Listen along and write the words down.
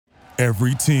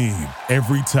Every team,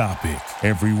 every topic,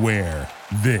 everywhere.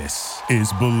 This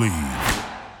is Believe.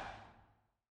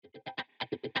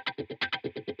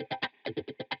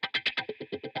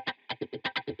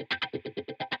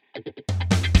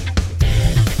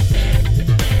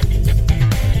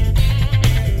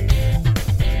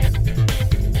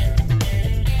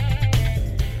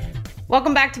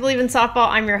 Welcome back to Believe in Softball.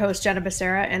 I'm your host, Jenna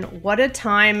Becerra, and what a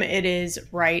time it is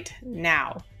right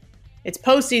now. It's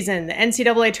postseason, the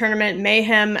NCAA tournament,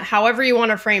 mayhem, however you want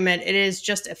to frame it, it is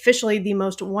just officially the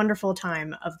most wonderful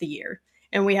time of the year.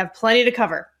 And we have plenty to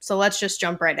cover, so let's just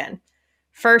jump right in.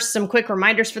 First, some quick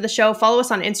reminders for the show. Follow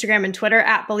us on Instagram and Twitter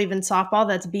at Believe in Softball.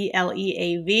 That's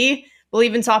BLEAV.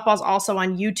 Believe in Softball is also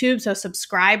on YouTube, so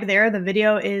subscribe there. The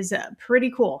video is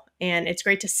pretty cool, and it's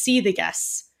great to see the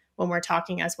guests when we're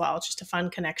talking as well. It's just a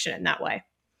fun connection in that way.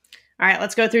 All right,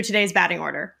 let's go through today's batting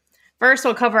order. First,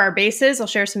 we'll cover our bases. I'll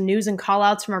share some news and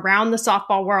call-outs from around the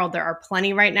softball world. There are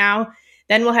plenty right now.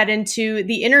 Then we'll head into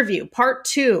the interview, part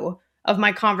 2 of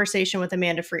my conversation with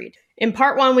Amanda Freed. In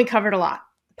part 1, we covered a lot.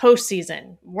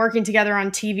 Postseason, working together on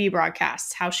TV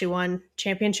broadcasts, how she won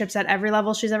championships at every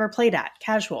level she's ever played at,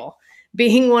 casual,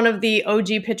 being one of the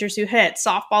OG pitchers who hit,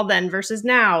 softball then versus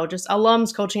now, just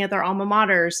alums coaching at their alma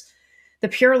maters, the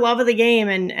pure love of the game,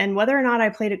 and whether or not I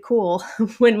played it cool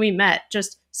when we met.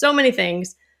 Just so many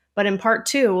things. But in part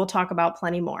 2, we'll talk about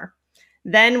plenty more.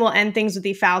 Then we'll end things with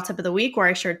the foul tip of the week, where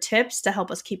I share tips to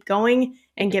help us keep going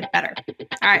and get better.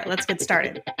 All right, let's get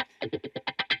started.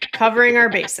 Covering our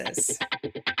bases.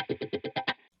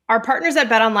 Our partners at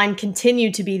BetOnline continue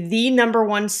to be the number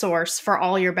one source for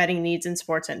all your betting needs and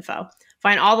sports info.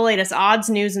 Find all the latest odds,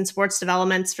 news, and sports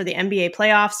developments for the NBA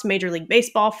playoffs, Major League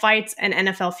Baseball, fights, and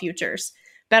NFL futures.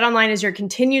 BetOnline is your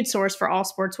continued source for all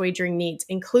sports wagering needs,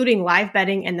 including live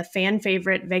betting and the fan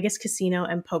favorite Vegas casino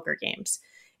and poker games.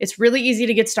 It's really easy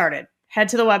to get started. Head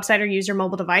to the website or use your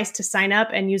mobile device to sign up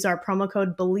and use our promo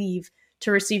code BELIEVE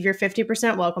to receive your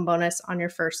 50% welcome bonus on your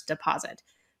first deposit.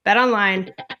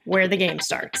 BetOnline, where the game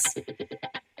starts.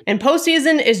 And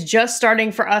postseason is just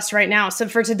starting for us right now. So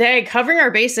for today, covering our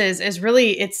bases is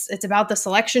really, it's about the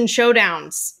selection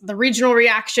showdowns, the regional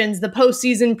reactions, the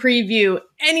postseason preview,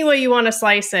 any way you want to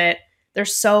slice it.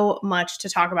 There's so much to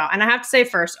talk about. And I have to say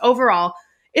first, overall,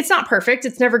 it's not perfect.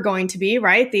 It's never going to be,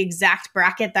 right? The exact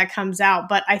bracket that comes out.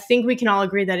 But I think we can all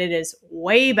agree that it is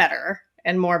way better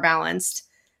and more balanced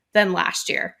than last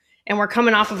year. And we're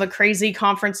coming off of a crazy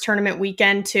conference tournament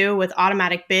weekend, too, with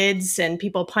automatic bids and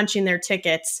people punching their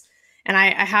tickets. And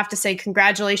I have to say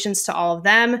congratulations to all of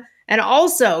them. And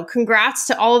also congrats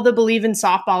to all of the Believe in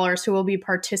Softballers who will be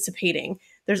participating.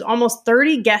 There's almost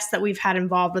 30 guests that we've had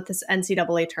involved with this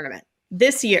NCAA tournament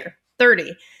this year,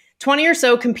 30. 20 or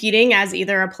so competing as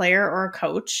either a player or a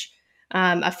coach.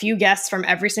 A few guests from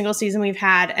every single season we've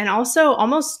had. And also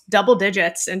almost double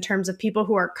digits in terms of people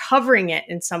who are covering it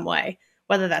in some way,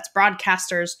 whether that's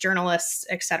broadcasters, journalists,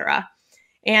 etc.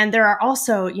 And there are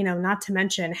also, not to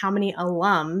mention how many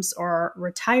alums or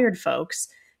retired folks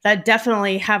that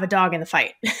definitely have a dog in the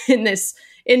fight in this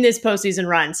postseason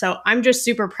run. So I'm just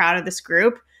super proud of this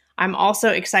group. I'm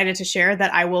also excited to share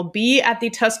that I will be at the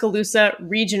Tuscaloosa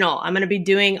Regional. I'm going to be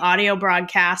doing audio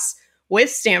broadcasts with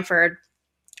Stanford.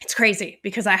 It's crazy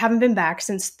because I haven't been back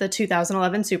since the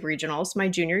 2011 Super Regionals, my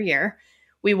junior year.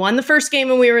 We won the first game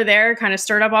when we were there, kind of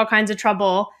stirred up all kinds of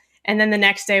trouble. And then the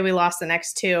next day we lost the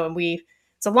next two. And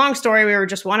it's a long story. We were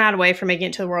just one out away from making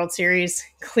it to the World Series.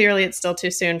 Clearly it's still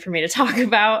too soon for me to talk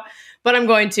about, but I'm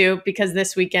going to because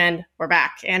this weekend we're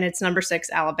back. And it's number 6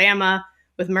 Alabama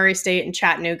with Murray State and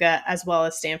Chattanooga as well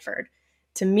as Stanford.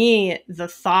 To me, the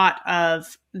thought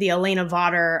of the Elena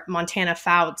Vaughter, Montana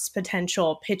Fouts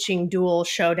potential pitching duel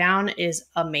showdown is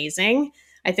amazing.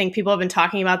 I think people have been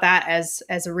talking about that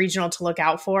as a regional to look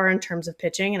out for in terms of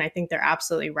pitching, and I think they're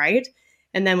absolutely right.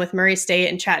 And then with Murray State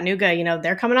and Chattanooga,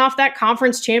 they're coming off that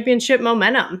conference championship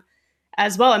momentum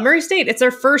as well. And Murray State, it's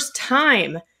their first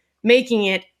time making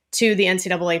it to the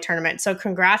NCAA tournament. So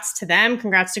congrats to them.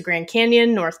 Congrats to Grand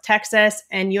Canyon, North Texas,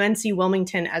 and UNC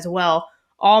Wilmington as well,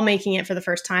 all making it for the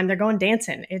first time. They're going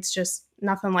dancing. It's just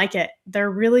nothing like it. There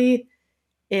really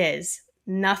is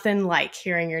nothing like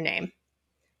hearing your name,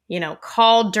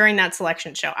 called during that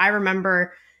selection show. I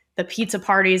remember the pizza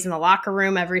parties in the locker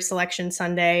room every selection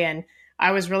Sunday, and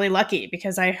I was really lucky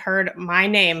because I heard my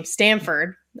name,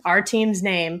 Stanford, our team's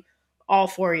name, all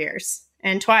 4 years,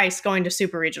 and twice going to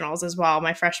super regionals as well,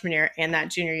 my freshman year and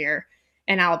that junior year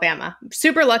in Alabama.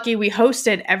 Super lucky. We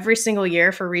hosted every single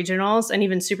year for regionals and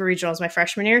even super regionals my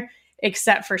freshman year,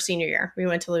 except for senior year. We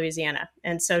went to Louisiana.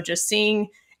 And so just seeing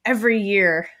every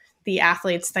year the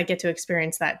athletes that get to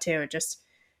experience that too, it just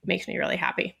makes me really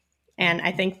happy. And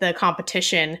I think the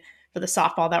competition for the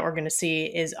softball that we're going to see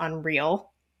is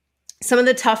unreal. Some of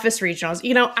the toughest regionals,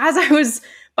 as I was,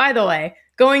 by the way,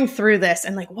 going through this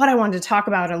and like what I wanted to talk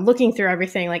about and looking through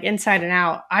everything like inside and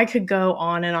out, I could go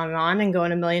on and on and on and go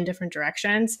in a million different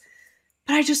directions.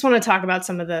 But I just want to talk about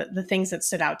some of the things that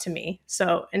stood out to me.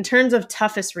 So in terms of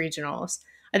toughest regionals,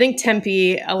 I think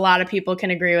Tempe, a lot of people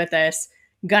can agree with this,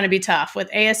 going to be tough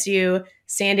with ASU,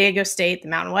 San Diego State, the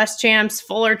Mountain West champs,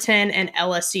 Fullerton, and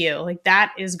LSU. Like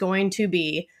that is going to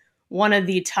be one of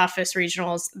the toughest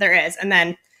regionals there is. And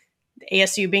then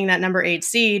ASU being that number 8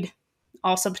 seed,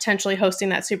 also potentially hosting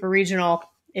that super regional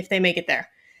if they make it there.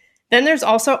 Then there's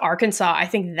also Arkansas. I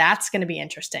think that's going to be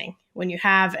interesting when you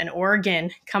have an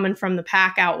Oregon coming from the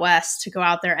pack out west to go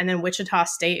out there, and then Wichita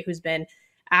State, who's been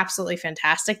absolutely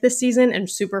fantastic this season and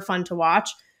super fun to watch.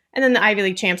 And then the Ivy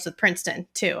League champs with Princeton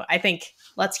too. I think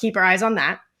let's keep our eyes on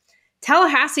that.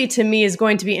 Tallahassee to me is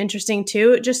going to be interesting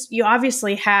too. Just you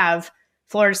obviously have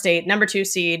Florida State, number 2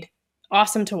 seed,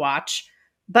 awesome to watch.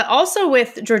 But also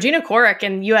with Georgina Korich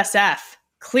and USF,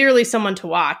 clearly someone to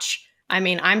watch. I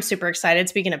mean, I'm super excited,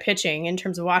 speaking of pitching, in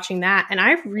terms of watching that. And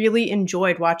I really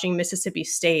enjoyed watching Mississippi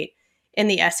State in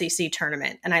the SEC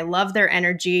tournament. And I love their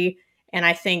energy. And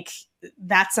I think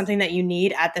that's something that you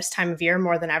need at this time of year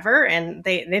more than ever. And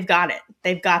they've got it.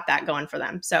 They've got that going for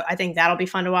them. So I think that'll be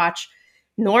fun to watch.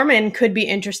 Norman could be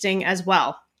interesting as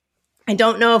well. I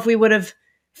don't know if we would have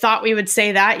thought we would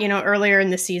say that, earlier in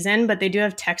the season, but they do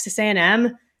have Texas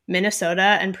A&M,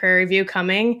 Minnesota, and Prairie View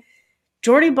coming.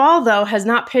 Jordy Ball, though, has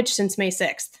not pitched since May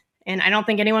 6th. And I don't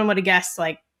think anyone would have guessed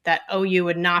that OU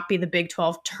would not be the Big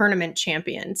 12 tournament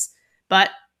champions. But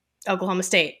Oklahoma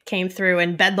State came through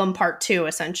in Bedlam Part 2,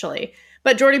 essentially.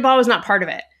 But Jordy Ball was not part of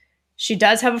it. She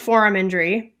does have a forearm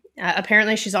injury.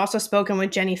 Apparently, she's also spoken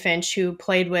with Jenny Finch, who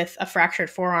played with a fractured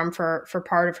forearm for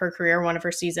part of her career, one of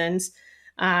her seasons.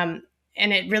 And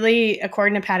it really,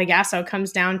 according to Patty Gasso,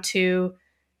 comes down to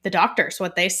the doctors,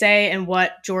 what they say and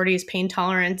what Jordy's pain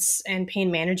tolerance and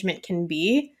pain management can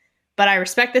be. But I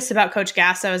respect this about Coach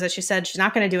Gasso, is that she said she's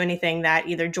not going to do anything that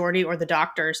either Jordy or the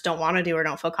doctors don't want to do or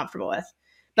don't feel comfortable with.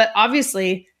 But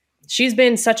obviously, she's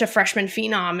been such a freshman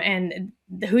phenom, and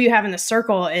who you have in the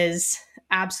circle is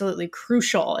absolutely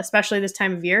crucial, especially this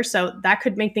time of year. So that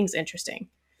could make things interesting.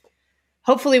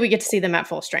 Hopefully we get to see them at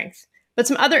full strength. But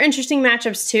some other interesting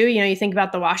matchups too. You think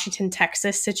about the Washington,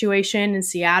 Texas situation in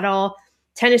Seattle,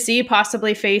 Tennessee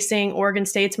possibly facing Oregon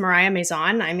State's Mariah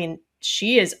Maison. I mean,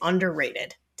 she is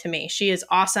underrated to me. She is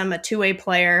awesome, a two-way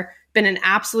player, been an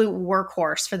absolute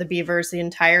workhorse for the Beavers the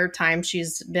entire time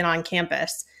she's been on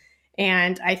campus.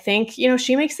 And I think,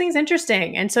 she makes things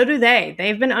interesting. And so do they.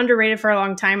 They've been underrated for a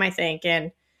long time, I think,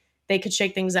 and they could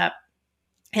shake things up.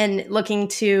 And looking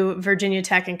to Virginia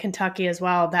Tech and Kentucky as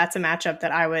well, that's a matchup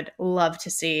that I would love to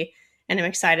see. And I'm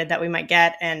excited that we might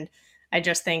get. And I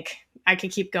just think I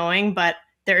could keep going, but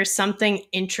there is something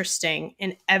interesting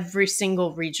in every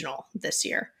single regional this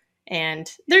year.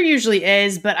 And there usually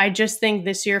is, but I just think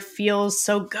this year feels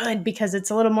so good because it's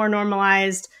a little more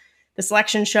normalized. The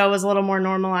selection show was a little more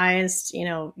normalized,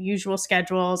 usual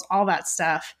schedules, all that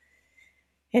stuff.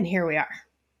 And here we are.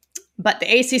 But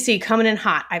the ACC coming in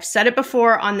hot. I've said it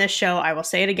before on this show. I will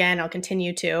say it again. I'll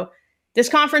continue to. This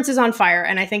conference is on fire,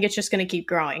 and I think it's just going to keep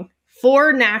growing.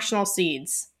 4 national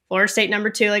seeds. Florida State number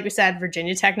 2, like we said,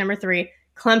 Virginia Tech number 3,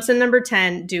 Clemson number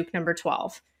 10, Duke number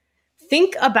 12.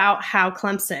 Think about how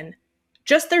Clemson,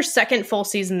 just their second full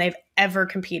season they've ever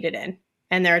competed in,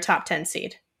 and they're a top 10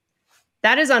 seed.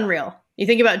 That is unreal. You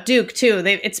think about Duke, too.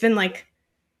 It's been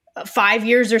 5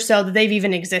 years or so that they've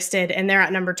even existed, and they're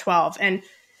at number 12. And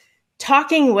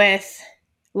talking with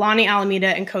Lonnie Alameda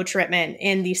and Coach Rittman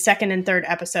in the 2nd and 3rd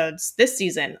episodes this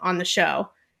season on the show,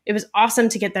 it was awesome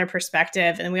to get their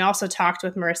perspective. And we also talked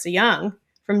with Marissa Young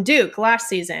from Duke last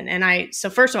season. And so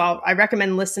first of all, I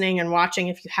recommend listening and watching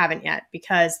if you haven't yet,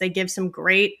 because they give some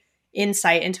great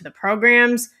insight into the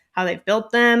programs, how they've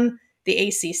built them, the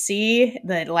ACC,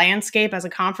 the landscape as a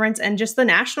conference, and just the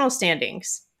national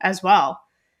standings as well.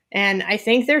 And I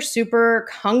think they're super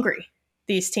hungry,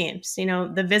 these teams.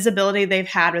 The visibility they've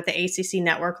had with the ACC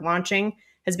network launching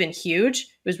has been huge.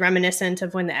 It was reminiscent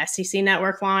of when the SEC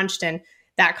network launched, and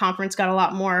that conference got a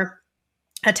lot more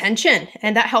attention,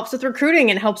 and that helps with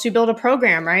recruiting and helps you build a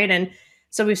program, right? And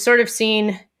so we've sort of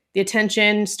seen the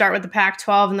attention start with the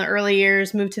Pac-12 in the early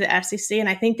years, move to the SEC, and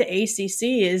I think the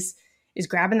ACC is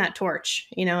grabbing that torch,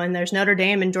 and there's Notre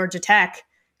Dame and Georgia Tech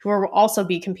who will also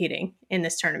be competing in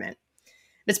this tournament.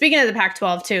 But speaking of the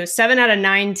Pac-12 too, 7 out of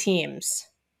 9 teams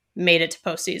made it to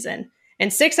postseason,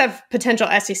 and 6 have potential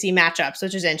SEC matchups,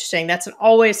 which is interesting. That's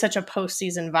always such a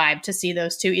postseason vibe to see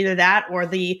those two, either that or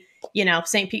the,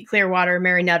 St. Pete Clearwater,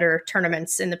 Mary Nutter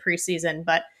tournaments in the preseason.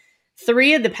 But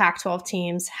 3 of the Pac-12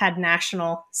 teams had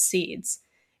national seeds.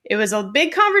 It was a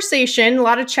big conversation, a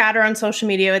lot of chatter on social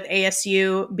media with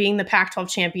ASU being the Pac-12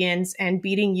 champions and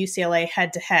beating UCLA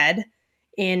head-to-head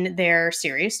in their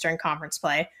series during conference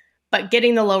play, but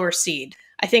getting the lower seed.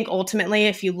 I think ultimately,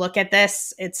 if you look at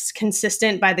this, it's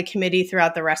consistent by the committee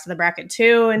throughout the rest of the bracket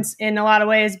too, in a lot of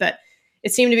ways, but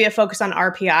it seemed to be a focus on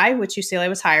RPI, which UCLA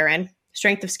was higher in,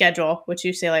 strength of schedule, which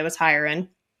UCLA was higher in,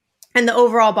 and the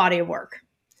overall body of work.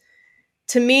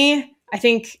 To me, I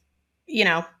think,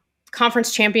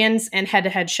 conference champions and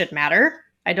head-to-head should matter.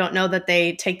 I don't know that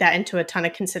they take that into a ton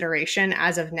of consideration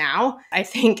as of now. I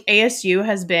think ASU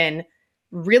has been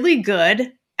really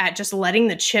good at just letting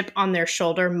the chip on their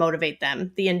shoulder motivate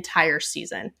them the entire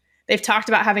season. They've talked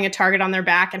about having a target on their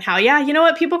back and how,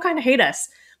 people kind of hate us,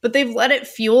 but they've let it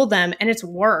fuel them and it's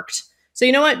worked. So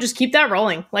you know what? Just keep that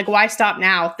rolling. Like, why stop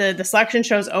now? The selection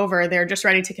show's over. They're just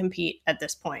ready to compete at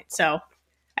this point. So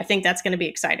I think that's going to be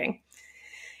exciting.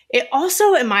 It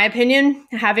also, in my opinion,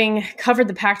 having covered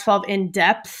the Pac-12 in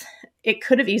depth, it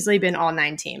could have easily been all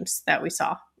 9 teams that we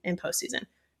saw in postseason.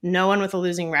 No one with a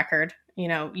losing record.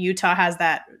 Utah has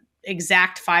that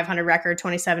exact 500 record,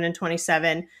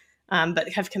 27-27, but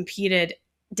have competed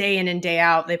day in and day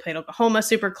out. They played Oklahoma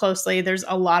super closely. There's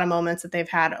a lot of moments that they've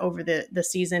had over the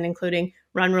season, including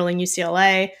run-ruling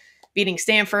UCLA, beating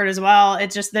Stanford as well.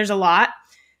 There's a lot.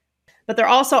 But they're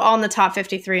also all in the top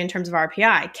 53 in terms of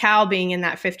RPI, Cal being in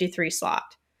that 53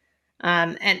 slot,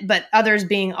 but others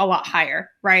being a lot higher,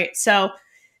 right? So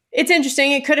it's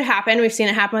interesting. It could have happened. We've seen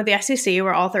it happen with the SEC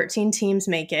where all 13 teams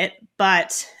make it,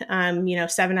 but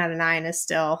 7 out of 9 is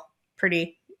still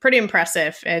pretty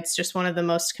impressive. It's just one of the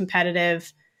most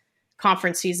competitive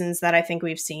conference seasons that I think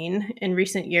we've seen in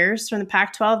recent years from the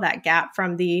Pac-12. That gap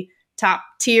from the top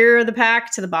tier of the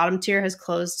Pac to the bottom tier has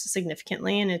closed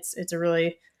significantly, and it's a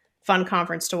really fun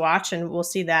conference to watch, and we'll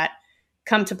see that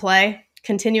come to play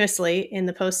continuously in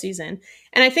the postseason.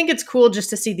 And I think it's cool just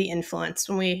to see the influence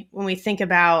when we think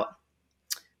about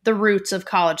the roots of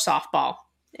college softball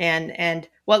and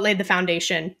what laid the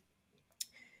foundation.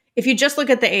 If you just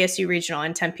look at the ASU regional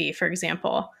in Tempe, for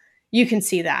example, you can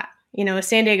see that. With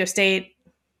San Diego State,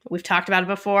 we've talked about it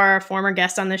before, former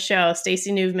guest on the show,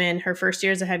 Stacey Newman, her first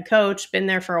year as a head coach, been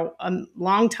there for a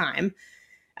long time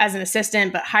as an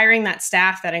assistant, but hiring that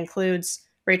staff that includes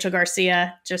Rachel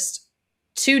Garcia, just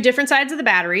 2 different sides of the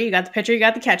battery. You got the pitcher, you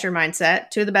got the catcher mindset,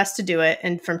 2 of the best to do it,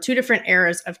 and from 2 different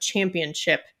eras of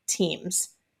championship teams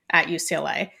at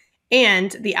UCLA.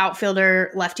 And the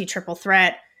outfielder, lefty triple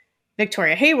threat,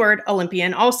 Victoria Hayward,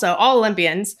 Olympian, also all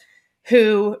Olympians,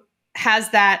 who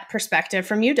has that perspective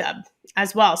from UW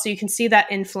as well. So you can see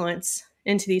that influence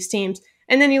into these teams.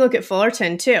 And then you look at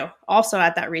Fullerton, too, also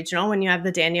at that regional, when you have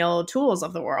the Daniel Tools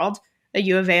of the world, a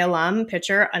U of A alum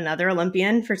pitcher, another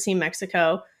Olympian for Team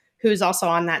Mexico, who's also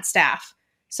on that staff.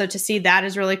 So to see that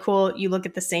is really cool. You look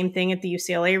at the same thing at the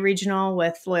UCLA regional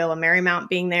with Loyola Marymount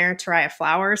being there, Taraya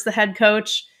Flowers, the head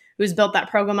coach, who's built that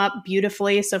program up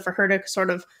beautifully. So for her to sort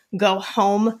of go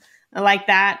home like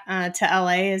that to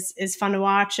LA is fun to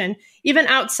watch. And even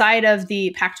outside of the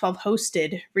Pac-12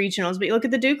 hosted regionals, but you look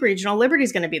at the Duke regional,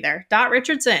 Liberty's going to be there. Dot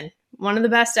Richardson, one of the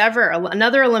best ever,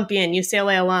 another Olympian,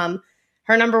 UCLA alum.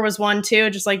 Her number was 1 too,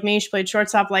 just like me. She played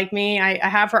shortstop like me. I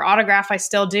have her autograph. I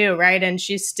still do, right? And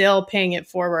she's still paying it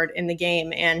forward in the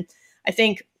game. And I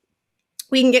think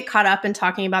we can get caught up in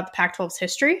talking about the Pac-12's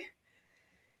history.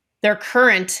 Their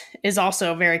current is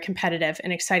also very competitive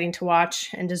and exciting to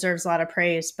watch and deserves a lot of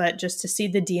praise. But just to see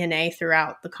the DNA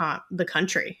throughout the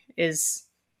country is,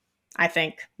 I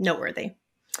think, noteworthy.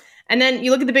 And then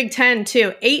you look at the Big Ten,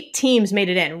 too. 8 teams made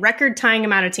it in, record-tying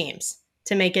amount of teams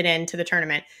to make it into the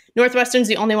tournament. Northwestern's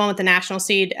the only one with the national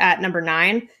seed at number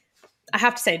 9. I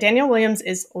have to say, Danielle Williams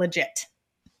is legit.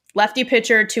 Lefty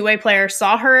pitcher, 2-way player,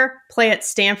 saw her play at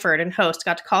Stanford and host,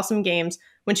 got to call some games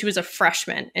when she was a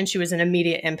freshman, and she was an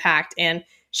immediate impact, and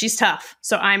she's tough.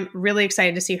 So I'm really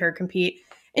excited to see her compete.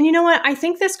 And you know what? I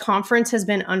think this conference has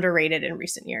been underrated in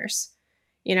recent years.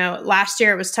 Last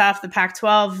year it was tough. The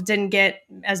Pac-12 didn't get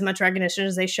as much recognition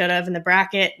as they should have in the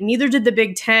bracket. Neither did the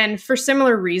Big Ten for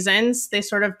similar reasons. They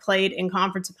sort of played in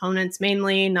conference opponents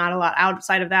mainly, not a lot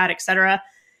outside of that, et cetera.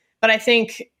 But I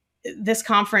think this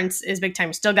conference is big time.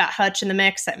 We still got Hutch in the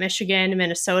mix at Michigan,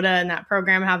 Minnesota, and that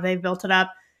program, how they've built it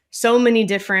up. So many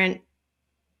different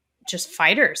just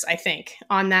fighters, I think,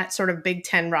 on that sort of Big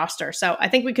Ten roster. So I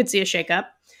think we could see a shakeup.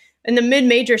 In the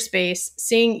mid-major space,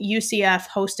 seeing UCF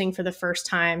hosting for the first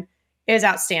time is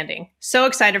outstanding. So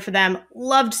excited for them.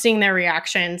 Loved seeing their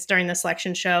reactions during the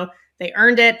selection show. They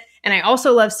earned it. And I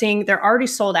also love seeing they're already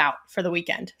sold out for the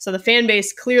weekend. So the fan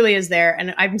base clearly is there.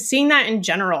 And I'm seeing that in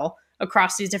general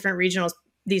across these different regionals.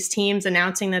 these teams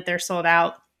announcing that they're sold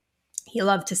out. You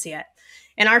love to see it.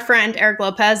 And our friend Eric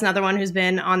Lopez, another one who's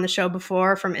been on the show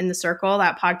before from In the Circle,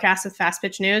 that podcast with Fast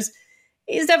Pitch News,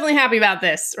 he's definitely happy about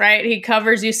this, right? He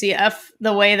covers UCF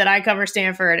the way that I cover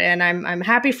Stanford, and I'm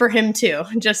happy for him too,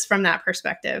 just from that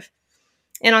perspective.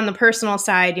 And on the personal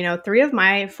side, 3 of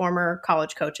my former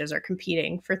college coaches are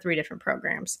competing for 3 different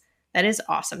programs. That is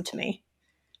awesome to me.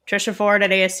 Trisha Ford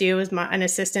at ASU was an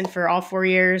assistant for all 4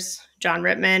 years. John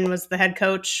Rittman was the head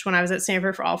coach when I was at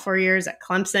Stanford for all 4 years, at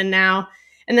Clemson now.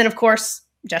 And then, of course,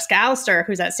 Jessica Allister,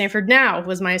 who's at Stanford now,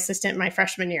 was my assistant my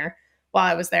freshman year while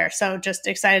I was there. So just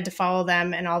excited to follow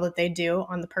them and all that they do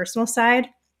on the personal side.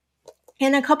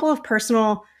 And a couple of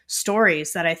personal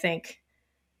stories that I think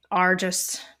are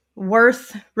just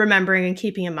worth remembering and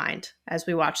keeping in mind as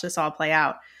we watch this all play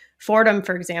out. Fordham,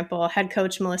 for example, head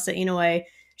coach Melissa Inoue,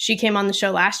 she came on the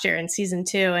show last year in season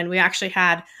 2, and we actually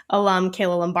had alum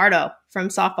Kayla Lombardo from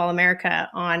Softball America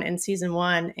on in season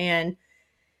 1. And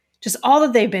just all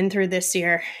that they've been through this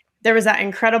year. There was that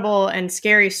incredible and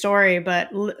scary story, but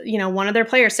one of their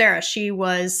players, Sarah,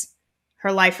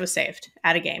 her life was saved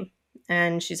at a game,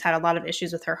 and she's had a lot of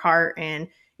issues with her heart, and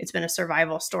it's been a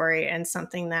survival story and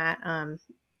something that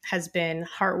has been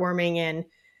heartwarming and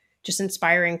just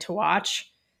inspiring to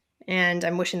watch. And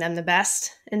I'm wishing them the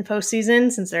best in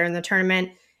postseason since they're in the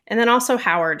tournament. And then also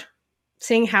Howard,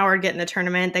 seeing Howard get in the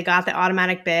tournament, they got the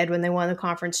automatic bid when they won the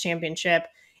conference championship.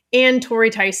 And Tori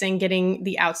Tyson getting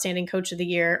the Outstanding Coach of the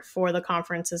Year for the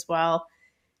conference as well.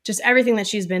 Just everything that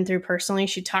she's been through personally.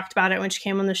 She talked about it when she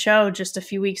came on the show just a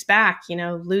few weeks back,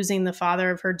 losing the father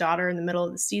of her daughter in the middle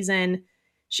of the season.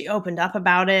 She opened up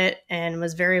about it and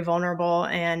was very vulnerable.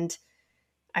 And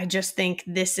I just think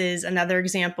this is another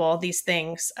example, these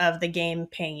things, of the game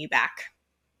paying you back.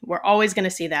 We're always going to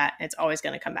see that. It's always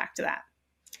going to come back to that.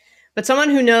 But someone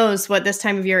who knows what this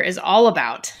time of year is all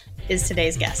about is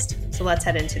today's guest. So let's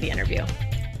head into the interview.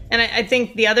 And I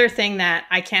think the other thing that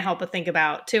I can't help but think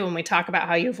about too, when we talk about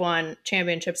how you've won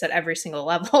championships at every single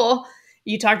level,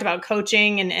 you talked about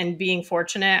coaching and being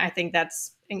fortunate. I think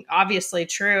that's obviously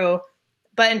true.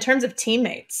 But in terms of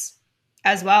teammates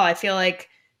as well, I feel like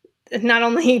not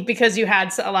only because you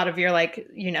had a lot of your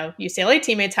UCLA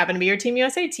teammates happen to be your Team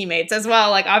USA teammates as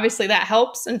well. Like obviously that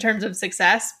helps in terms of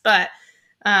success, but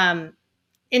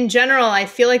in general, I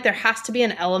feel like there has to be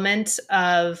an element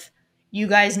of you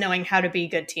guys knowing how to be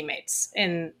good teammates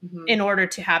in order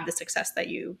to have the success that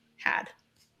you had.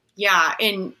 Yeah.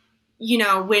 And,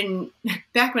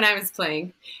 back when I was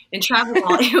playing in travel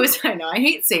ball, I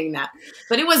hate saying that,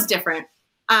 but it was different.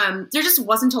 There just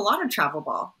wasn't a lot of travel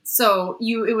ball. So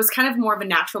it was kind of more of a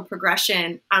natural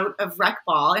progression out of rec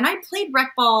ball. And I played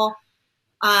rec ball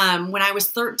when I was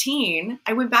 13.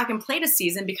 I went back and played a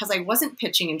season because I wasn't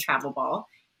pitching in travel ball.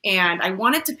 And I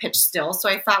wanted to pitch still. So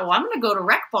I thought, well, I'm going to go to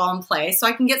rec ball and play so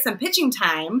I can get some pitching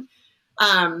time.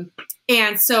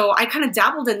 And so I kind of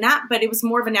dabbled in that, but it was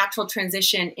more of a natural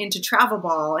transition into travel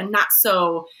ball and not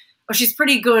so, oh, she's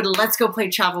pretty good, let's go play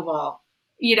travel ball,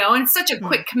 and it's such a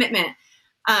quick commitment.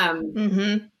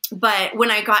 But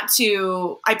when I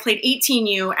played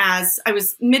 18U as I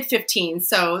was mid-15,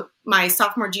 so my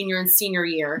sophomore, junior, and senior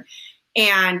year.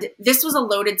 And this was a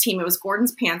loaded team. It was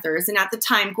Gordon's Panthers. And at the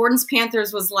time, Gordon's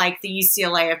Panthers was like the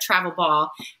UCLA of travel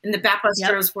ball. And the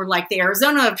Batbusters were like the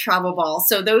Arizona of travel ball.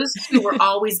 So those two were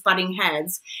always butting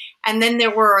heads. And then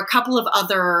there were a couple of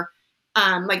other,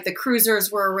 like the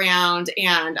Cruisers were around.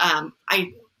 And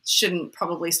I shouldn't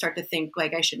probably start to think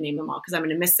like I should name them all because I'm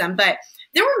going to miss them. But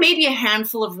there were maybe a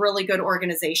handful of really good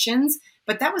organizations.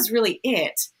 But that was really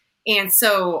it. And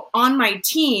so on my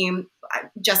team,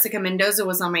 Jessica Mendoza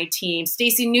was on my team.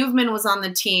 Stacy Newman was on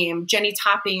the team. Jenny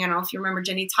Topping. I don't know if you remember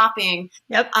Jenny Topping.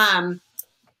 Yep.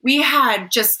 We had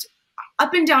just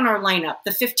up and down our lineup,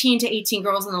 the 15 to 18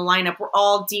 girls in the lineup were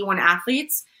all D1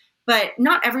 athletes, but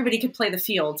not everybody could play the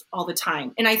field all the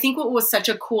time. And I think what was such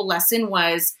a cool lesson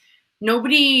was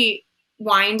nobody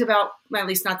whined about, well, at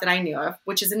least not that I knew of,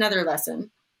 which is another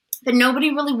lesson, but nobody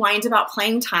really whined about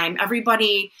playing time.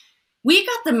 We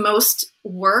got the most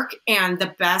work and the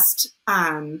best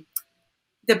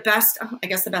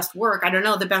work. I don't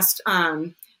know, the best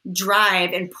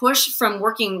drive and push from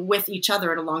working with each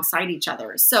other and alongside each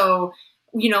other. So,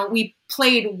 we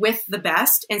played with the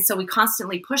best. And so we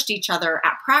constantly pushed each other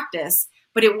at practice,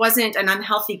 but it wasn't an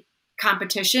unhealthy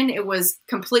competition. It was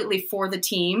completely for the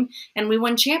team, and we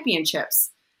won championships.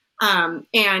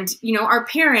 Our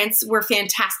parents were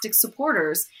fantastic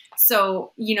supporters.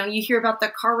 So, you hear about the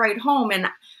car ride home, and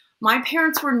my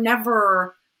parents were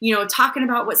never, talking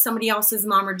about what somebody else's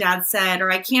mom or dad said,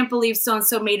 or I can't believe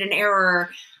so-and-so made an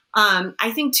error.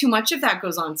 I think too much of that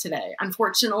goes on today,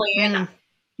 unfortunately. And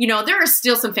there are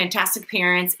still some fantastic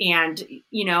parents and,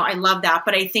 I love that.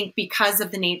 But I think because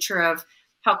of the nature of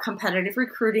how competitive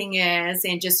recruiting is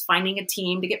and just finding a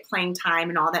team to get playing time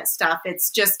and all that stuff,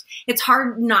 it's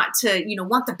hard not to,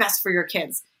 want the best for your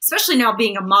kids, especially now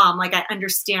being a mom. Like I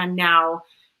understand now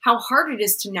how hard it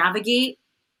is to navigate,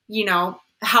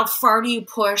 how far do you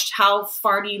push? How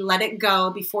far do you let it go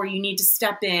before you need to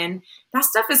step in? That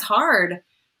stuff is hard.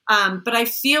 But I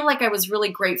feel like I was really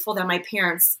grateful that my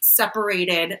parents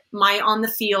separated my on the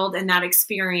field and that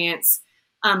experience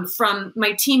from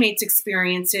my teammates'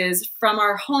 experiences, from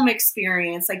our home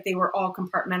experience. Like they were all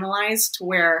compartmentalized to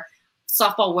where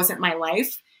softball wasn't my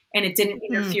life and it didn't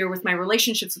interfere with my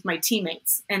relationships with my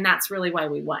teammates. And that's really why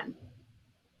we won.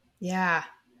 Yeah.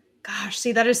 Gosh,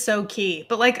 see, that is so key.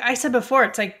 But like I said before,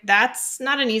 it's like that's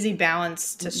not an easy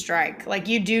balance to strike. Like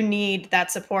you do need that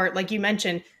support. Like you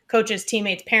mentioned, coaches,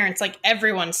 teammates, parents, like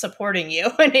everyone's supporting you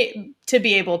to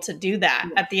be able to do that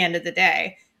at the end of the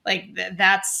day. Like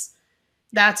that's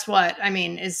what I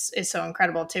mean is so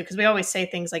incredible too. Cause we always say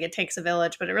things like it takes a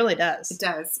village, but it really does. It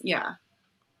does. Yeah.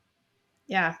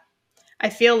 Yeah.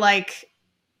 I feel like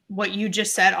what you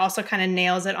just said also kind of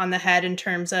nails it on the head in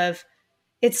terms of,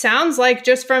 it sounds like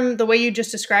just from the way you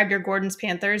just described your Gordon's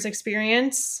Panthers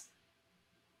experience,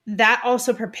 that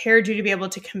also prepared you to be able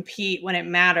to compete when it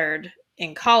mattered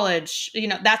in college.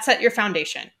 That set your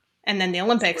foundation, and then the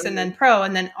Olympics and then pro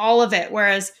and then all of it.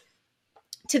 Whereas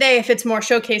today, if it's more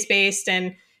showcase based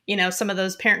and, some of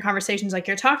those parent conversations like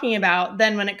you're talking about,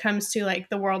 then when it comes to like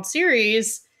the World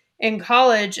Series in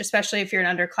college, especially if you're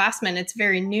an underclassman, it's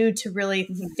very new to really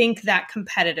think that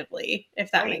competitively,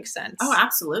 if that makes sense. Oh,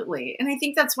 absolutely. And I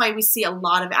think that's why we see a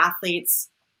lot of athletes.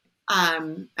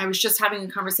 I was just having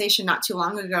a conversation not too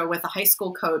long ago with a high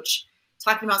school coach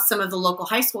talking about some of the local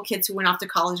high school kids who went off to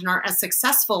college and aren't as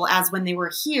successful as when they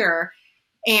were here.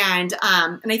 And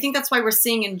I think that's why we're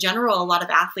seeing in general a lot of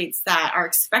athletes that are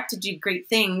expected to do great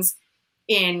things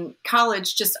in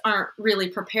college just aren't really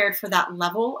prepared for that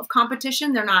level of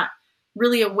competition. They're not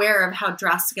really aware of how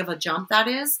drastic of a jump that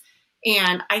is.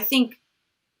 And I think,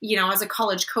 as a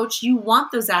college coach, you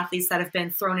want those athletes that have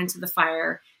been thrown into the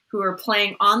fire, who are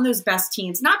playing on those best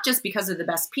teams, not just because of the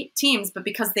best teams, but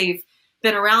because they've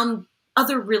been around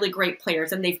other really great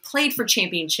players and they've played for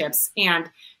championships and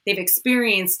they've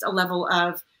experienced a level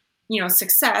of,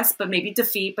 success, but maybe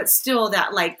defeat, but still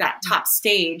that top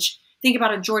stage. Think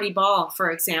about a Jordy Ball, for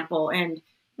example. And,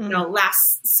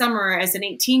 last summer as an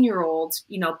 18-year-old,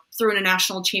 threw in a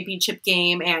national championship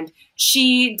game, and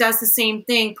she does the same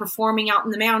thing performing out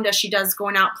in the mound as she does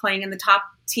going out playing in the top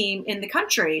team in the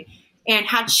country. And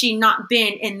had she not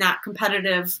been in that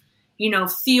competitive,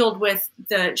 field with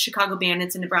the Chicago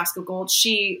Bandits and Nebraska Gold,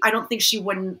 I don't think she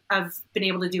wouldn't have been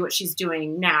able to do what she's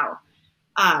doing now.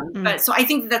 But so I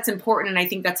think that's important. And I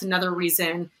think that's another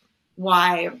reason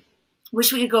why I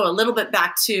wish we could go a little bit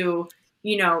back to,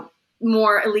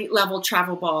 more elite level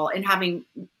travel ball and having,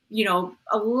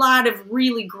 a lot of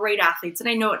really great athletes. And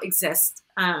I know it exists,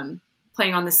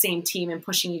 playing on the same team and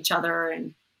pushing each other.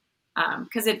 And,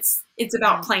 cause it's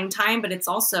about playing time, but it's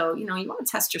also, you want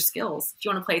to test your skills if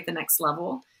you want to play at the next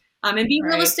level, and be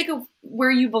realistic of where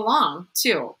you belong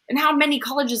too. And how many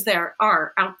colleges there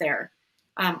are out there.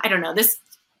 I don't know, this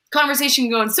conversation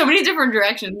can go in so many different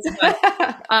directions, but,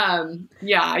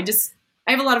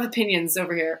 I have a lot of opinions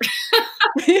over here.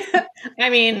 I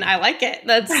mean, I like it.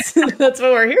 That's what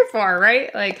we're here for,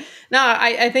 right? Like, no,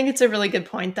 I think it's a really good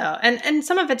point though. And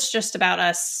some of it's just about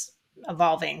us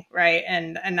evolving, right?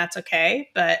 And that's okay.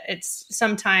 But it's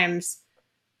sometimes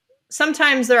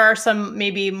there are some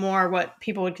maybe more what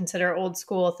people would consider old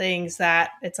school things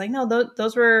that it's like, no,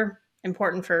 those were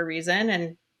important for a reason.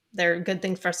 And they're good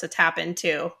things for us to tap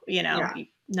into,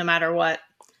 no matter what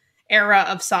era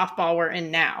of softball we're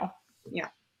in now. Yeah.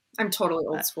 I'm totally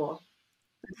old school.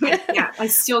 I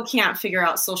still can't figure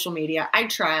out social media. I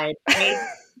tried.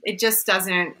 It just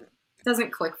doesn't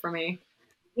click for me.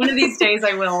 One of these days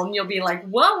I will, and you'll be like,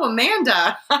 whoa,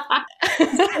 Amanda.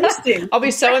 I'll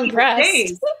be so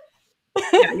impressed.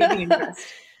 Yeah, you'll be impressed.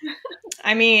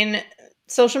 I mean,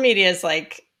 social media is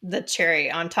like the cherry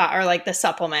on top, or like the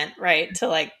supplement, right? To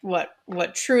like what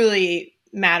truly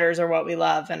matters or what we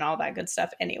love and all that good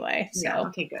stuff anyway. So yeah,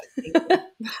 okay, good. Thank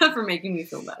you for making me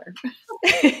feel better.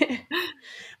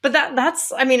 But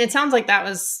that's, I mean, it sounds like that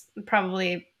was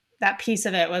probably, that piece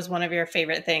of it was one of your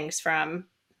favorite things from,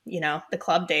 the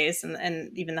club days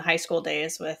and even the high school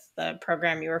days with the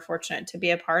program you were fortunate to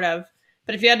be a part of.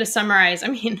 But if you had to summarize, I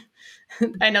mean,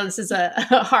 I know this is a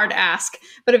hard ask,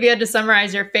 but if you had to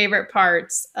summarize your favorite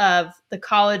parts of the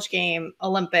college game,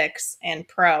 Olympics, and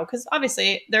pro, because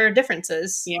obviously there are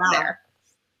differences there.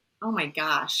 Oh my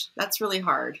gosh, that's really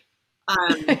hard.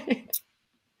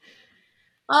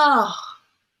 Oh,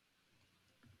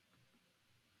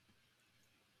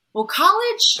 well,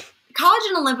 college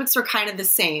and Olympics were kind of the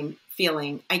same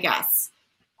feeling, I guess.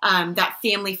 That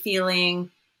family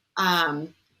feeling.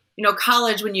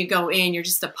 College, when you go in, you're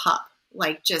just a pup,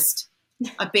 like just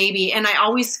a baby. And I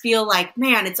always feel like,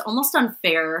 man, it's almost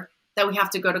unfair that we have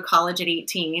to go to college at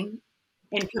 18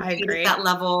 and compete at that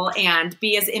level and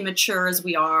be as immature as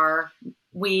we are.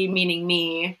 We meaning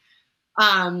me.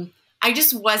 I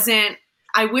just wasn't.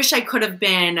 I wish I could have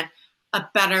been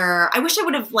I wish I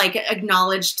would have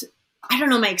acknowledged, I don't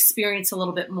know, my experience a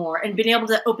little bit more and been able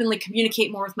to openly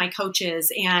communicate more with my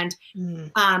coaches and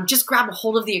just grab a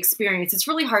hold of the experience. It's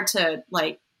really hard to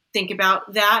think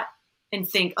about that and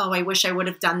think, oh, I wish I would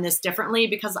have done this differently,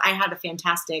 because I had a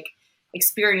fantastic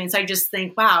experience. I just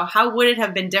think, wow, how would it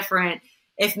have been different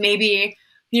if maybe,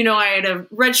 I had a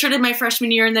redshirted my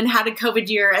freshman year and then had a COVID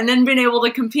year and then been able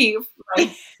to compete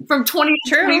from 20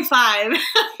 to 25,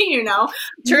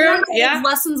 True. Yeah.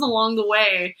 Lessons along the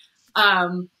way.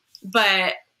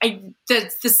 But the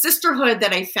sisterhood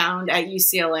that I found at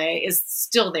UCLA is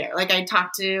still there. I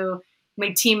talk to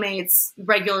my teammates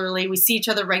regularly. We see each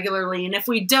other regularly. And if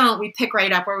we don't, we pick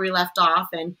right up where we left off,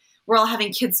 and we're all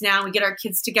having kids now. We get our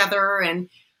kids together. And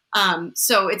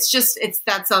so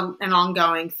that's an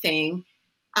ongoing thing.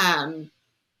 And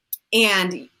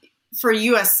for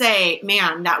USA,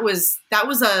 man, that was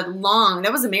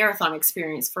a marathon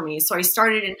experience for me. So I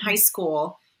started in high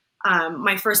school.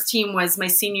 My first team was my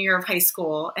senior year of high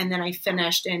school, and then I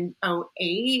finished in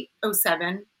 08.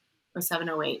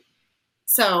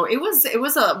 So it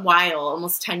was a while,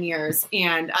 almost 10 years,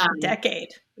 and decade.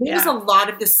 It was a lot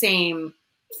of the same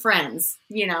friends,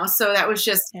 so that was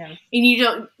just, and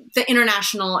the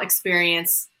international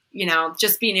experience,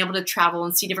 just being able to travel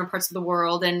and see different parts of the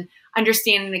world and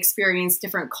understand and experience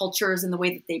different cultures and the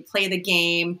way that they play the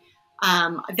game.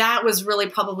 That was really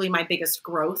probably my biggest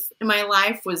growth in my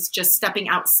life, was just stepping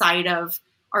outside of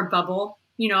our bubble.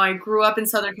 I grew up in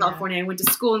Southern California. I went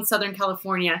to school in Southern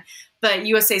California, but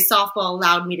USA Softball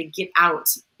allowed me to get out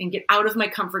of my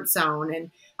comfort zone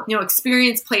and,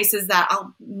 experience places that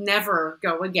I'll never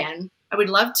go again. I would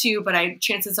love to, but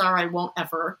chances are I won't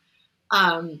ever.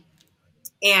 And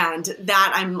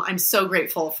that I'm so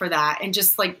grateful for that. And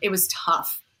just it was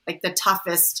tough, the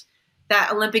toughest.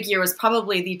 That Olympic year was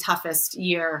probably the toughest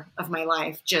year of my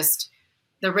life. Just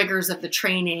the rigors of the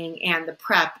training and the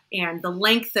prep and the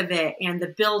length of it and the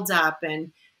build up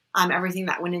and everything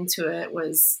that went into it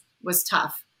was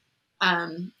tough.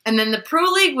 And then the Pro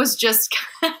League was just,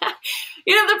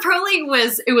 the Pro League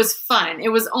was fun. It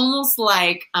was almost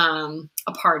like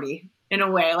a party in a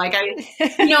way. And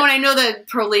I know that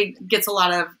Pro League gets a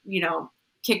lot of,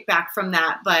 kickback from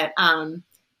that, but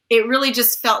it really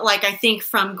just felt like, I think,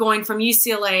 from going from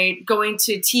UCLA, going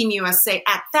to Team USA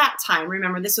at that time,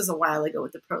 remember, this was a while ago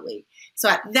with the Pro League. So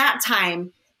at that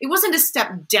time, it wasn't a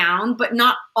step down, but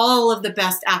not all of the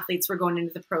best athletes were going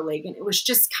into the Pro League. And it was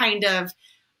just kind of,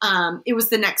 it was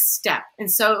the next step. And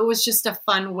so it was just a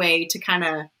fun way to kind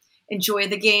of enjoy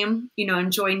the game,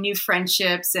 enjoy new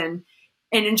friendships and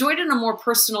enjoyed it on a more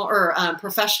personal or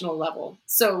professional level.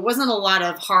 So it wasn't a lot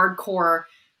of hardcore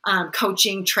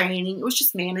coaching, training. It was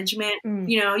just management.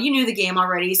 You knew the game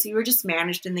already, so you were just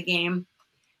managed in the game.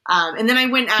 And then I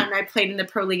went out and I played in the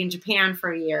Pro League in Japan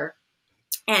for a year.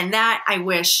 And that I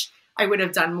wish I would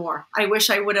have done more. I wish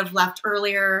I would have left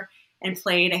earlier and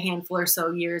played a handful or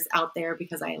so years out there,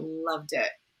 because I loved it.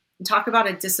 And talk about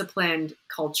a disciplined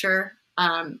culture.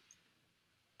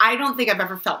 I don't think I've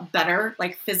ever felt better,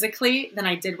 physically, than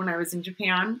I did when I was in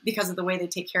Japan, because of the way they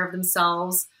take care of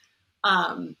themselves.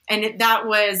 And that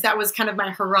was kind of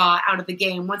my hurrah out of the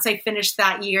game. Once I finished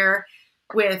that year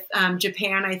with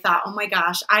Japan, I thought, oh my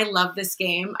gosh, I love this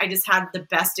game. I just had the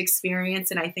best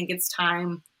experience, and I think it's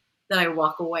time that I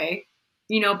walk away,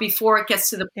 before it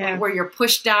gets to the point where you're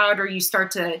pushed out or you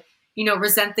start to,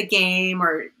 resent the game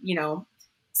or,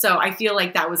 so I feel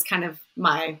like that was kind of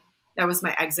my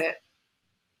exit.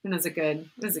 And it was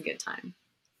a good time.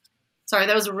 Sorry,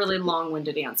 that was a really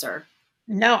long-winded answer.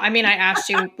 No, I mean, I asked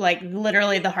you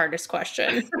literally the hardest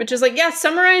question, which is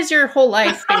summarize your whole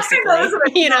life, basically.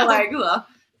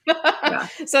 Yeah.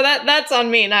 So that's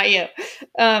on me, not you.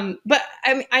 But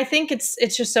I think it's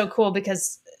just so cool,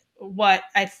 because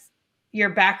your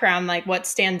background, what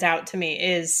stands out to me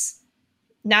is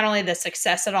not only the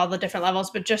success at all the different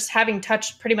levels, but just having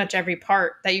touched pretty much every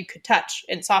part that you could touch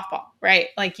in softball, right?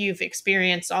 You've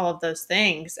experienced all of those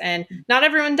things, and not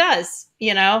everyone does,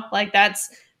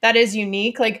 that is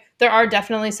unique. Like there are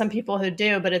definitely some people who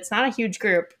do, but it's not a huge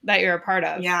group that you're a part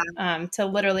of. Yeah. To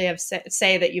literally have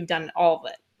say that you've done all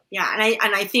of it. Yeah.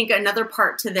 And I think another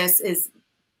part to this is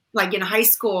like in high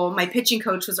school, my pitching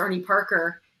coach was Ernie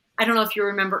Parker. I don't know if you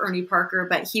remember Ernie Parker,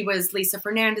 but he was Lisa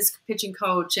Fernandez's pitching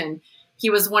coach, and he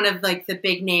was one of like the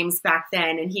big names back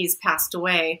then, and he's passed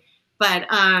away. But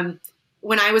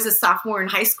when I was a sophomore in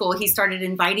high school, he started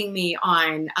inviting me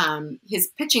on his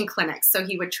pitching clinics. So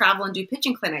he would travel and do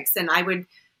pitching clinics, and I would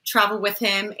travel with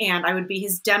him, and I would be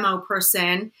his demo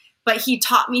person. But he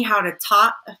taught me how to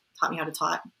taught.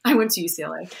 I went to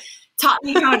UCLA. Taught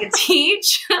me how to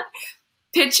teach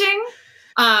pitching.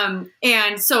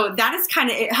 And so that is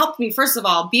it helped me, first of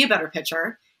all, be a better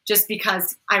pitcher, just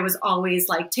because I was always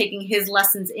like taking his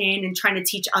lessons in and trying to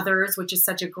teach others, which is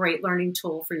such a great learning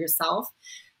tool for yourself.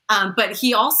 But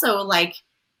he also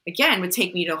would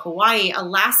take me to Hawaii,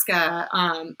 Alaska,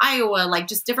 Iowa, like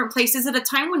just different places at a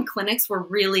time when clinics were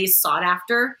really sought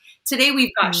after. Today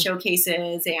we've got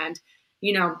showcases, and,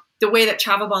 the way that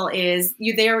travel ball is,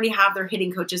 they already have their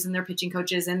hitting coaches and their pitching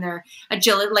coaches and their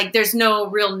agility. Like there's no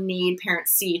real need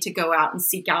parents see to go out and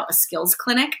seek out a skills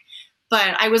clinic.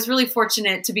 But I was really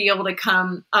fortunate to be able to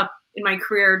come up in my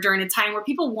career during a time where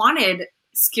people wanted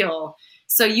skill.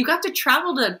 So you got to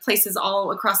travel to places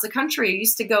all across the country. I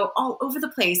used to go all over the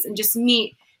place and just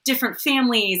meet different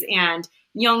families and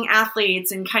young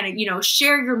athletes and kind of,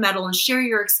 share your medal and share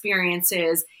your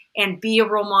experiences and be a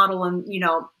role model and,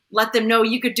 let them know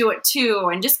you could do it too.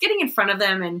 And just getting in front of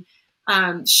them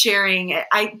and sharing it.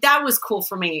 That was cool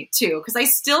for me too, because I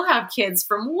still have kids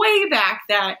from way back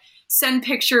that send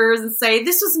pictures and say,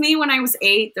 this was me when I was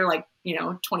 8. They're like,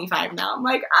 25 now. I'm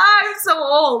like, I'm so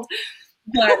old.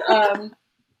 But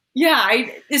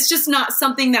it's just not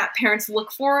something that parents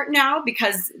look for now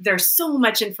because there's so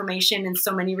much information and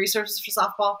so many resources for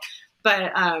softball.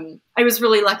 But I was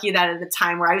really lucky that at a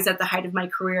time where I was at the height of my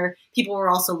career, people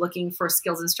were also looking for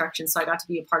skills instruction. So I got to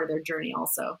be a part of their journey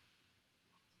also.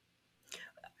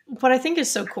 What I think is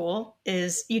so cool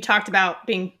is you talked about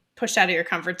being pushed out of your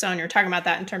comfort zone. You're talking about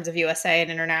that in terms of USA and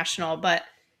international, but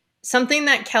something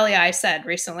that Kelly I said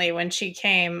recently when she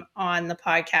came on the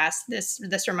podcast,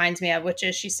 this reminds me of, which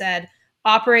is she said,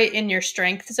 operate in your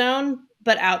strength zone,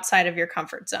 but outside of your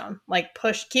comfort zone. Like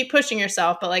keep pushing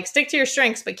yourself, but like stick to your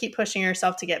strengths, but keep pushing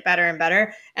yourself to get better and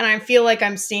better. And I feel like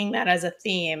I'm seeing that as a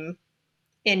theme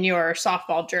in your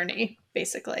softball journey,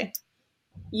 basically.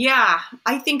 Yeah,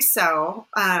 I think so.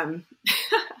 I've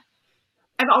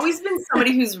always been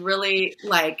somebody who's really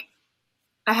like,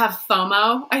 I have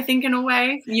FOMO, I think, in a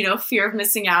way, fear of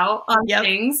missing out on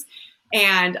things.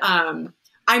 And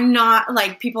I'm not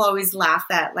like, people always laugh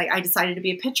that like I decided to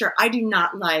be a pitcher. I do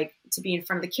not like to be in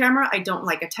front of the camera. I don't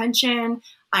like attention.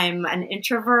 I'm an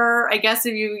introvert. I guess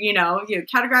if you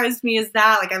categorize me as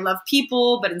that, like I love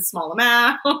people, but in small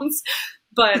amounts.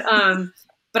 But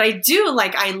I do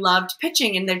I loved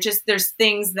pitching, and there's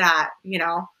things that,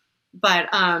 but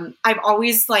I've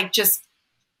always just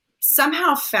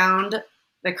somehow found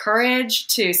the courage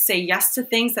to say yes to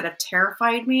things that have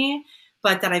terrified me,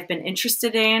 but that I've been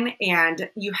interested in. And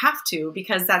you have to,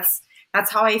 because that's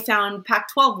how I found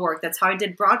Pac-12 work. That's how I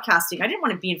did broadcasting. I didn't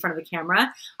want to be in front of the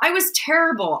camera. I was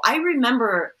terrible. I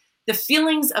remember the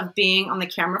feelings of being on the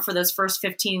camera for those first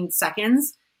 15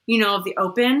 seconds, of the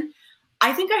Open.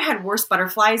 I think I had worse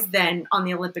butterflies than on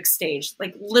the Olympic stage.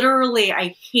 Like literally,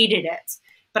 I hated it,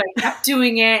 but I kept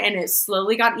doing it, and it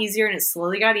slowly got easier, and it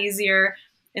slowly got easier.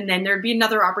 And then there'd be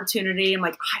another opportunity. I'm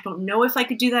like, I don't know if I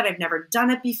could do that. I've never done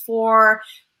it before,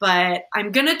 but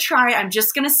I'm going to try. I'm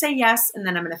just going to say yes. And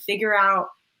then I'm going to figure out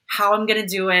how I'm going to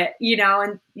do it,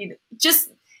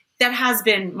 just that has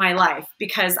been my life,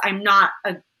 because I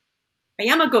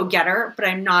am a go-getter, but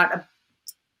I'm not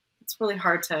it's really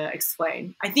hard to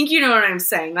explain. I think you know what I'm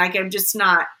saying. Like,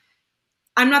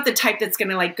 I'm not the type that's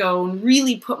going to go and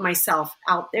really put myself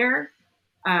out there.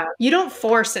 You don't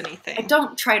force anything. I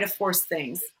don't try to force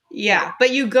things. Yeah.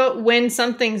 But you go, when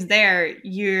something's there,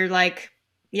 you're like,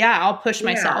 yeah, I'll push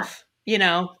myself,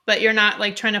 but you're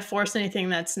not trying to force anything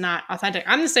that's not authentic.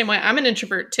 I'm the same way. I'm an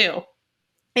introvert too.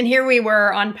 And here we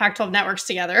were on Pac-12 networks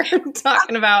together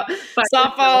talking about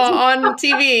softball on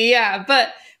TV. Yeah.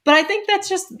 But I think that's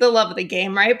just the love of the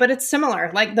game, right? But it's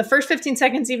similar. Like the first 15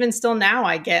 seconds, even still now,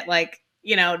 I get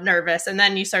nervous, and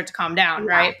then you start to calm down,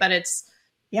 right? But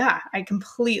I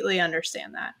completely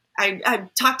understand that. I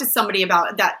talked to somebody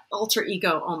about that alter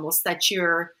ego almost, that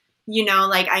you're,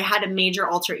 I had a major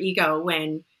alter ego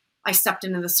when I stepped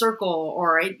into the circle,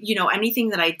 or, anything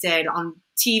that I did on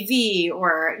TV,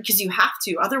 or because you have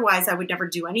to, otherwise I would never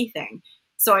do anything.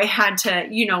 So I had to,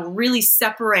 really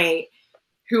separate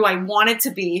who I wanted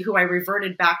to be, who I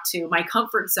reverted back to my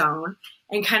comfort zone,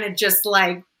 and kind of just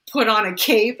like put on a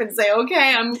cape and say,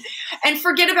 okay, and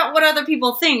forget about what other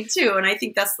people think too. And I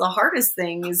think that's the hardest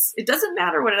thing, is it doesn't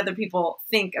matter what other people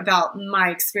think about my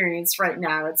experience right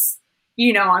now. It's,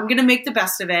 I'm going to make the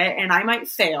best of it, and I might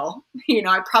fail.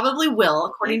 I probably will,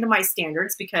 according to my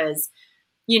standards, because,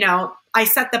 I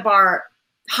set the bar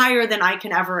higher than I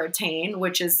can ever attain,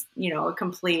 which is, a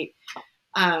complete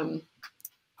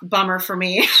bummer for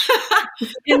me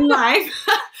in life.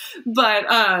 But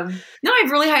no, I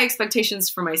have really high expectations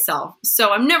for myself.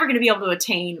 So I'm never going to be able to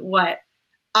attain what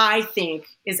I think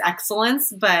is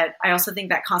excellence, but I also think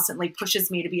that constantly pushes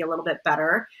me to be a little bit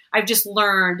better. I've just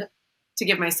learned to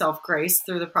give myself grace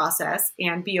through the process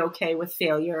and be okay with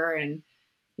failure, and,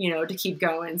 to keep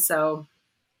going. So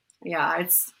yeah,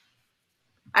 it's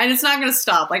not going to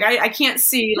stop. Like I can't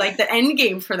see like the end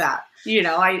game for that, and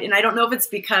I don't know if it's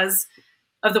because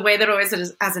of the way that I was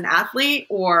as an athlete,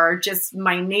 or just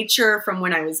my nature from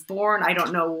when I was born. I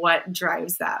don't know what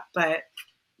drives that, but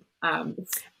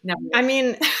it's never. I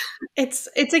mean, it's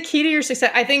a key to your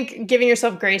success. I think giving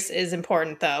yourself grace is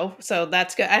important, though. So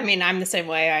that's good. I mean, I'm the same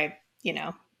way.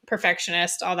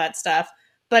 Perfectionist, all that stuff.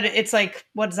 But it's like,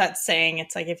 what is that saying?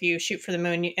 It's like, if you shoot for the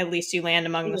moon, at least you land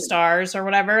among the stars, or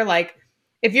whatever. Like,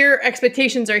 if your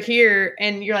expectations are here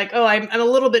and you're like, oh, I'm a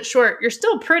little bit short, you're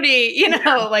still pretty,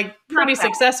 like pretty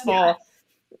successful. Yeah.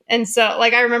 And so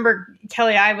like, I remember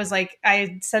Kelly,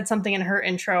 I said something in her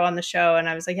intro on the show, and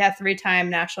I was like, yeah, 3-time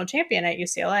national champion at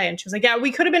UCLA. And she was like, yeah,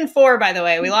 we could have been 4, by the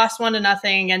way. We lost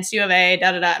 1-0 against U of A,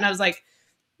 da-da-da. And I was like,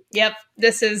 yep,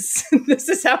 this is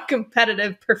how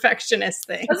competitive perfectionist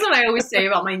thing. That's what I always say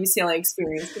about my UCLA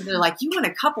experience. Because they're like, you won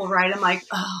a couple, right? I'm like,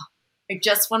 oh, I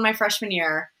just won my freshman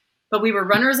year, but we were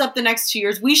runners up the next 2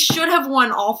 years. We should have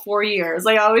won all 4 years.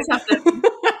 Like I always have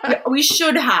to, we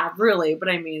should have really, but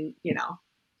I mean,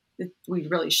 we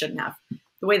really shouldn't have,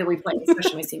 the way that we played,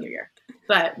 especially my senior year.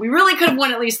 But we really could have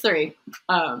won at least 3.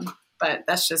 But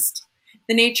that's just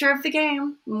the nature of the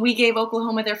game. We gave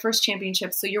Oklahoma their first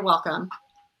championship, so you're welcome.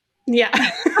 Yeah.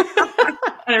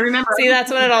 And I remember. See,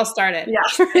 that's when it all started.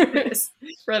 Yeah.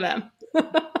 For them.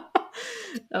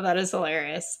 Oh, that is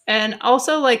hilarious. And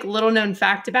also, like, little known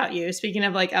fact about you, speaking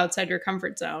of like outside your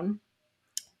comfort zone,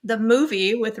 the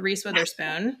movie with Reese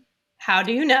Witherspoon, How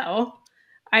Do You Know?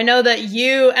 I know that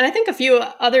you, and I think a few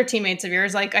other teammates of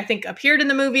yours, like I think appeared in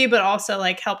the movie, but also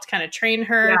like helped kind of train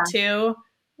her too,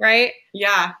 right?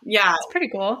 Yeah. Yeah. It's pretty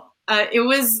cool.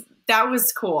 That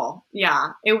was cool.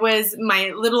 Yeah. It was my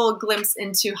little glimpse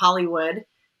into Hollywood,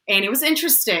 and it was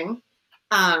interesting.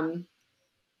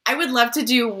 I would love to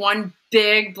do one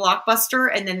big blockbuster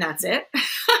and then that's it.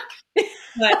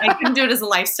 But I couldn't do it as a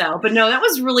lifestyle. But no, that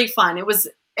was really fun. It was,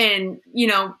 and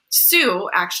Sue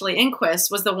actually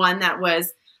Inquist was the one that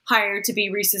was hired to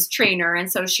be Reese's trainer.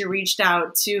 And so she reached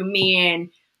out to me and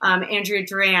Andrea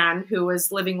Duran, who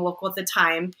was living local at the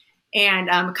time, and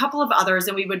a couple of others.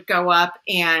 And we would go up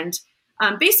and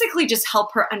basically just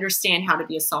help her understand how to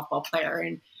be a softball player.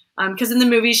 And because in the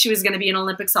movie, she was going to be an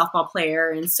Olympic softball player.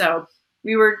 And so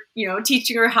we were,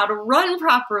 teaching her how to run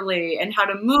properly and how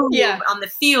to move on the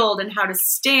field and how to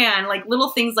stand, like little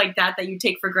things like that you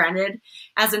take for granted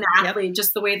as an athlete,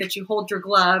 just the way that you hold your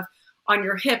glove on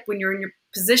your hip when you're in your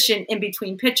position in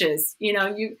between pitches.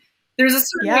 There's a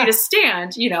certain way to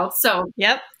stand, so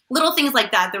little things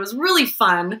like that was really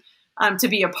fun to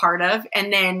be a part of.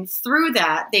 And then through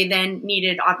that, they then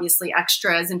needed obviously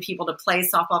extras and people to play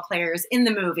softball players in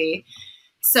the movie.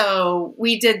 So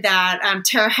we did that.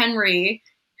 Tara Henry,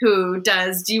 who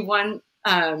does D1,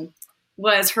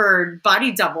 was her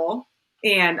body double.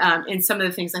 And in some of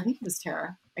the things, I think it was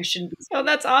Tara. I shouldn't be. Oh,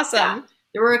 that's awesome. Yeah,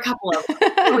 there were a couple of them.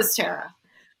 It was Tara.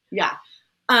 Yeah.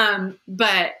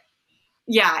 But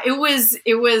yeah, it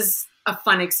was a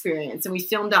fun experience. And we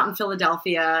filmed out in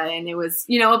Philadelphia, and it was,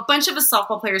 a bunch of us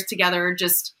softball players together,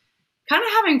 just kind of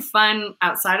having fun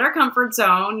outside our comfort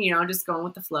zone, just going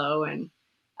with the flow and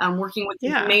working with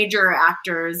these major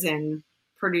actors and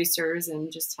producers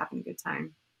and just having a good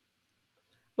time.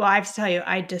 Well, I have to tell you,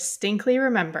 I distinctly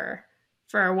remember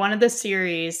for one of the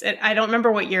series, I don't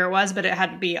remember what year it was, but it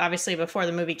had to be obviously before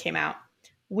the movie came out.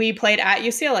 We played at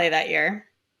UCLA that year.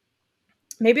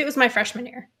 Maybe it was my freshman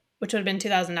year, which would have been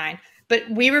 2009. But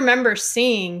we remember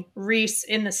seeing Reese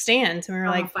in the stands, and we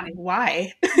were funny.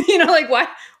 Why?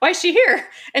 Why is she here?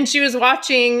 And she was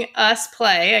watching us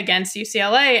play against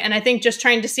UCLA, and I think just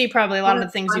trying to see probably a lot of the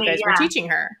things you guys were teaching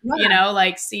her,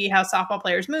 see how softball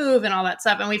players move and all that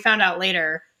stuff. And we found out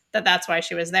later that that's why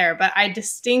she was there. But I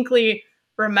distinctly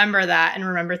remember that and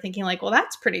remember thinking like, well,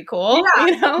 that's pretty cool,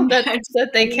 that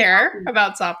they care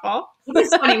about softball.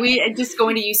 It's funny. We just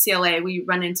going to UCLA, we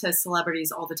run into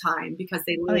celebrities all the time because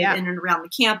they live in and around the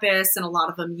campus, and a lot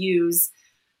of them use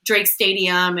Drake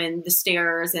Stadium and the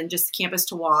stairs and just campus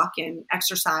to walk and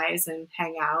exercise and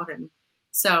hang out. And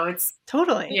so it's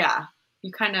totally,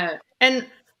 you kind of, and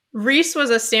Reese was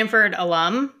a Stanford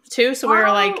alum too. So we were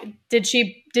like, did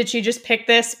she just pick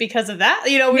this because of that?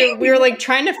 We were like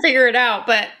trying to figure it out,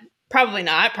 but probably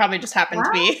not. Probably just happened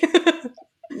to be.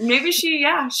 Maybe she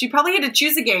probably had to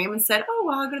choose a game and said, oh,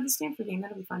 well, I'll go to the Stanford game.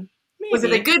 That'll be fun. Maybe. Was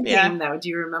it a good game though? Do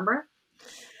you remember?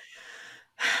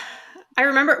 I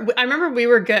remember we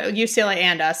were good. UCLA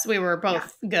and us, we were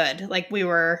both good. Like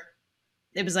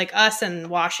it was like us and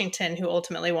Washington who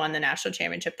ultimately won the national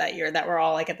championship that year that were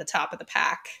all like at the top of the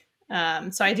pack.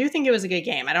 So I do think it was a good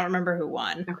game. I don't remember who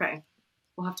won. Okay.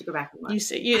 We'll have to go back and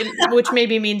look. Which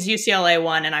maybe means UCLA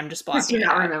won and I'm just blocking it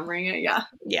out. You're not remembering it, yeah.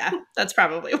 Yeah, that's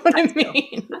probably what it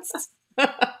means.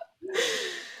 But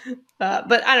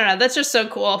I don't know. That's just so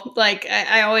cool. Like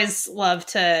I always love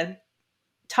to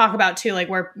talk about too, like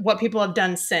what people have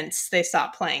done since they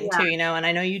stopped playing too, and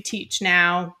I know you teach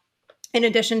now in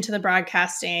addition to the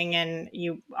broadcasting, and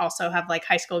you also have like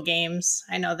high school games.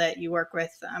 I know that you work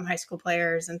with high school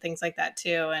players and things like that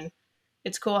too. And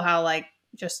it's cool how like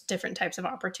just different types of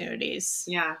opportunities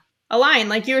align.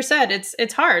 Like you said,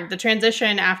 it's hard. The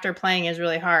transition after playing is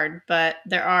really hard, but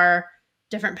there are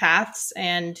different paths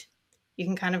and you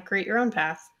can kind of create your own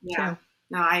path. Yeah. Too.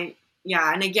 No,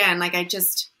 and again, like I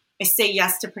say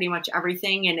yes to pretty much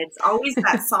everything. And it's always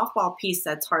that softball piece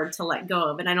that's hard to let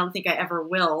go of. And I don't think I ever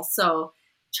will. So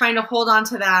trying to hold on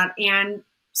to that and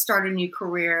start a new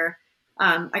career.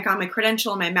 I got my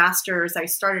credential and my master's. I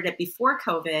started it before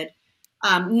COVID,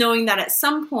 knowing that at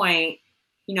some point,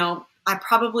 I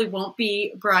probably won't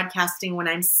be broadcasting when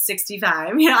I'm 65. I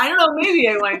don't know, maybe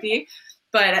I might be.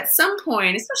 But at some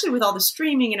point, especially with all the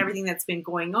streaming and everything that's been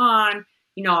going on,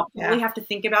 I'll probably have to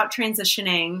think about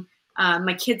transitioning.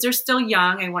 My kids are still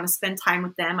young. I want to spend time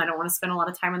with them. I don't want to spend a lot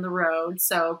of time on the road.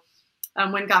 So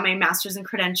when I got my master's in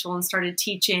credential and started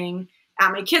teaching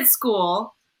at my kids'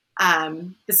 school, but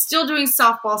still doing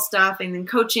softball stuff and then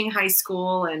coaching high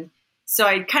school. And so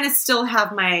I kind of still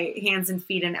have my hands and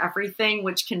feet in everything,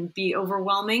 which can be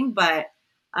overwhelming. But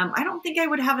I don't think I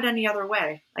would have it any other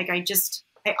way. Like I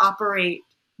operate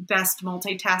best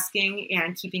multitasking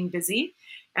and keeping busy,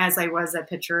 as I was a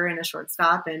pitcher and a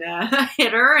shortstop and a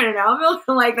hitter and an outfielder.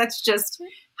 Like that's just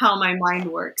how my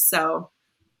mind works. So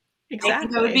exactly. I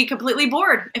think I would be completely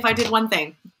bored if I did one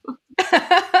thing.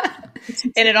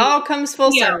 And it all comes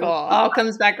full circle, all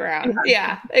comes back around.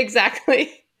 Yeah,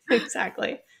 exactly.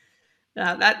 Exactly.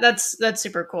 That's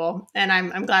super cool. And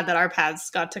I'm glad that our paths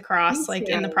got to cross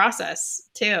in the process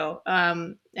too.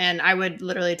 And I would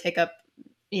literally take up,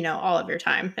 all of your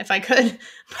time if I could,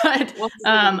 but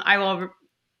I will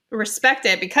respect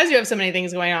it because you have so many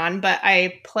things going on. But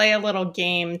I play a little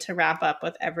game to wrap up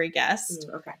with every guest.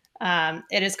 Ooh, okay.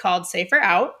 It is called Safe or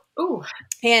Out. Ooh.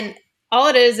 And all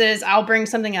it is I'll bring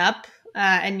something up,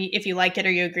 and if you like it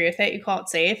or you agree with it, you call it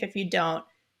safe. If you don't,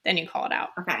 then you call it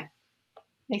out. Okay.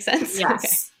 Make sense?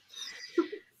 Yes.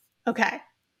 Okay.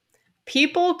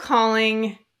 People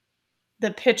calling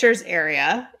the pitcher's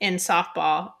area in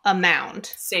softball a mound.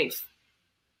 Safe.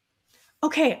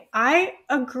 Okay, I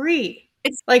agree.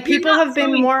 It's like people have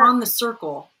been more on the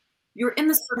circle. You're in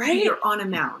the circle, right? You're on a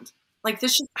mound. Like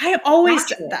this. I always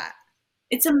said that.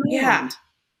 It's a mound. Yeah.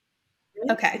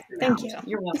 Okay, thank you.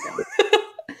 You're welcome.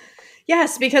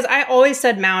 Yes, because I always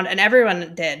said mound, and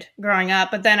everyone did growing up.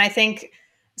 But then I think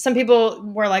some people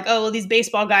were like, "Oh, well, these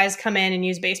baseball guys come in and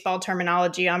use baseball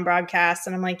terminology on broadcasts,"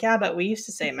 and I'm like, "Yeah, but we used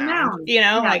to say mound."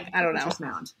 Like I don't know. Just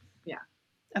mound. Yeah.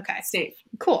 Okay. Safe.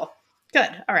 Cool. Good.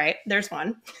 All right. There's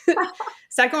one.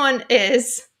 Second one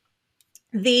is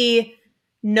the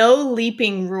no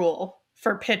leaping rule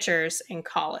for pitchers in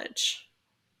college.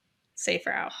 Safe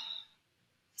or out?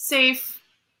 Safe.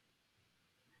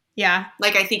 Yeah.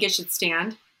 Like I think it should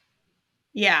stand.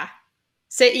 Yeah.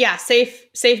 Safe.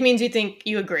 Safe means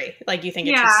you agree. Like you think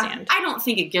it should stand. I don't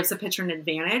think it gives a pitcher an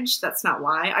advantage. That's not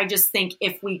why. I just think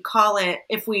if we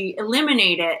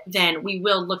eliminate it, then we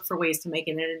will look for ways to make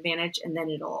it an advantage, and then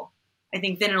it'll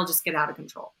just get out of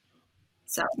control.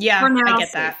 So yeah, for now, I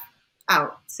get that.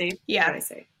 Out. Safe. Yeah. What did I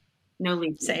say? No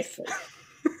leap. Safe.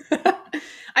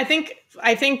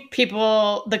 I think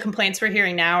people, the complaints we're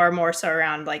hearing now are more so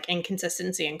around like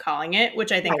inconsistency in calling it,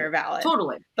 which I think are valid.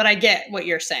 Totally. But I get what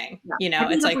you're saying. Yeah.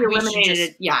 It's like we eliminated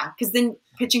it. Yeah. Because then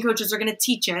pitching coaches are going to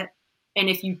teach it. And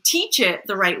if you teach it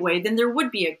the right way, then there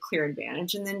would be a clear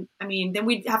advantage. And then, then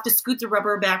we'd have to scoot the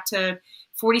rubber back to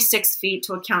 46 feet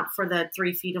to account for the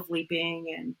 3 feet of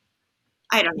leaping. And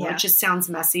I don't know. Yeah. It just sounds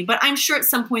messy, but I'm sure at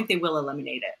some point they will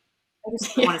eliminate it. I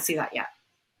just don't want to see that yet.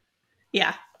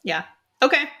 Yeah. Yeah.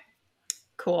 Okay.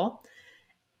 Cool.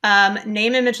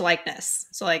 Name, image, likeness.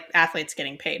 So like athletes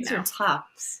getting paid These now. are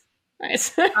tough.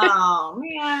 Nice. Oh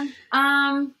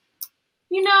man.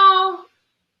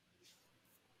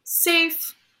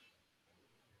 Safe.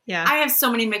 Yeah. I have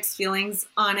so many mixed feelings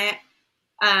on it.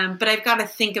 But I've got to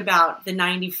think about the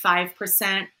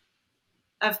 95%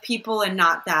 of people and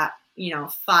not that,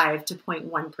 5 to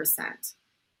 0.1%.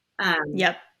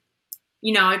 Yep.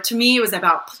 To me, it was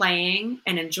about playing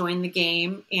and enjoying the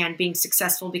game and being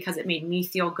successful because it made me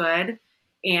feel good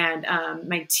and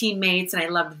my teammates, and I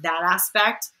loved that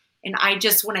aspect. And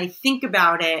when I think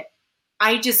about it,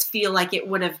 I just feel like it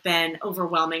would have been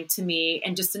overwhelming to me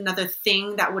and just another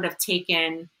thing that would have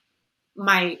taken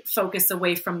my focus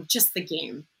away from just the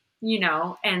game,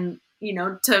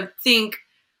 to think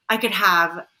I could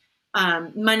have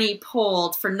money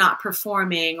pulled for not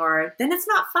performing, or then it's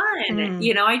not fun.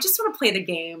 I just want to play the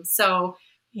game. So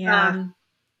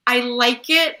I like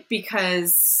it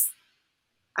because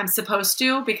I'm supposed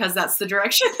to, because that's the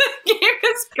direction the game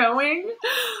is going.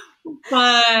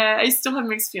 But I still have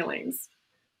mixed feelings.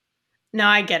 No,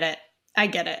 I get it. I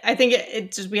think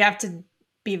it just, we have to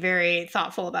be very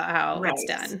thoughtful about how it's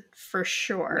done, for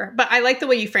sure. But I like the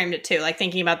way you framed it too, like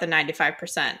thinking about the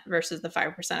 95% versus the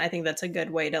 5%. I think that's a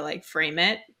good way to like frame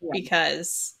it,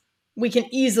 because we can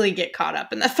easily get caught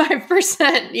up in the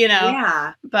 5%,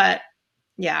 Yeah. But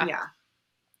yeah.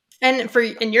 And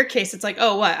in your case, it's like,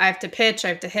 oh, what? I have to pitch, I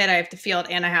have to hit, I have to field,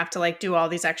 and I have to like do all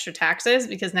these extra taxes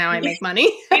because now I make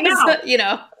money. I know.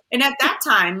 So, And at that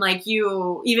time, like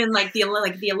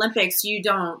the Olympics, you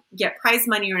don't get prize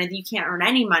money or anything. You can't earn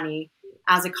any money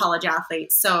as a college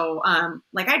athlete. So, I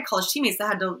had college teammates that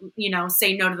had to,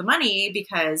 say no to the money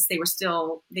because they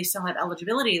still had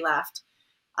eligibility left.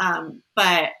 But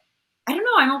I don't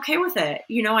know. I'm okay with it.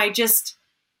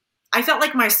 I felt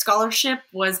like my scholarship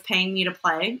was paying me to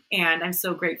play, and I'm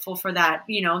so grateful for that,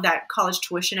 that college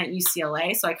tuition at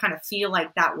UCLA. So I kind of feel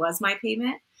like that was my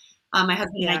payment. My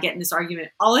husband and I get in this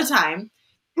argument all the time.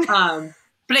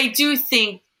 But I do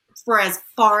think for as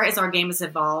far as our game has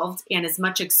evolved and as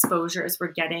much exposure as we're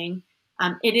getting,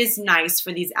 it is nice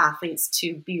for these athletes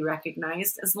to be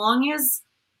recognized, as long as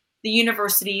the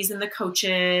universities and the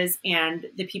coaches and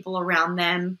the people around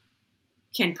them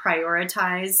can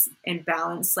prioritize and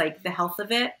balance like the health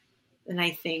of it. Then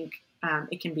I think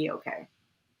it can be okay.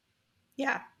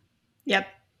 Yeah. Yep.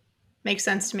 Makes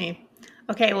sense to me.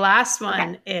 Okay, last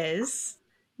one is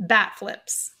bat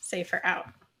flips, safe or out?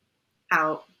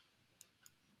 Out.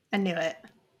 I knew it.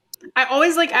 I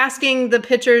always like asking the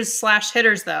pitchers /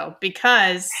 hitters though,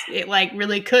 because it like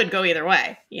really could go either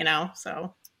way,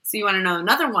 So you want to know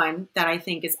another one that I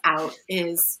think is out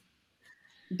is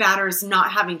batters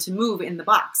not having to move in the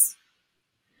box.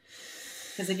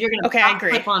 Because if you're going to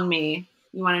flip on me,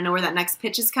 you want to know where that next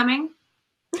pitch is coming?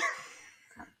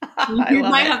 You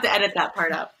might have to edit that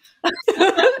part up.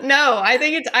 No,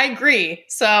 I agree.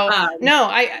 So no,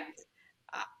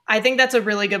 I think that's a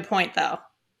really good point though.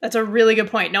 That's a really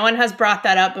good point. No one has brought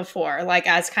that up before, like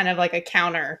as kind of like a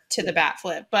counter to the bat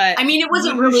flip. But I mean, it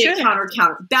wasn't really a counter.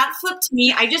 Bat flip to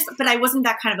me, but I wasn't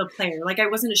that kind of a player. Like I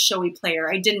wasn't a showy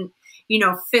player. I didn't,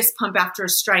 fist pump after a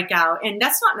strikeout. And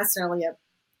that's not necessarily a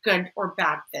good or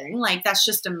bad thing. Like that's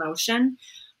just emotion.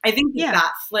 I think the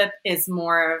bat flip is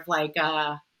more of like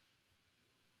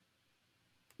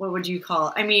what would you call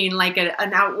it? I mean, like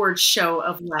an outward show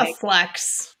of like a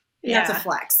flex. That's a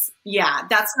flex. Yeah.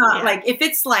 That's not like, if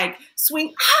it's like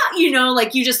swing,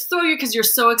 like you just throw because you're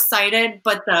so excited,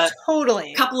 but the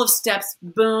couple of steps,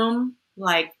 boom,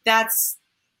 like that's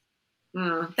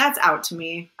out to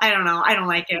me. I don't know. I don't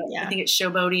like it. Yeah. I think it's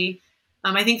showboaty.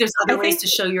 I think there's other ways to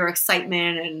show your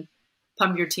excitement and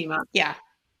pump your team up. Yeah.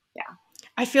 Yeah.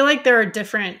 I feel like there are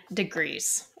different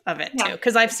degrees of it too,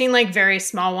 because I've seen like very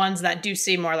small ones that do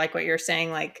seem more like what you're saying,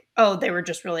 like, oh, they were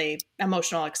just really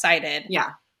emotional, excited.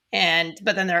 Yeah.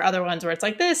 But then there are other ones where it's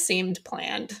like, this seemed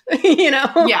planned,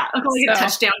 Yeah. Like a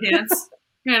touchdown dance.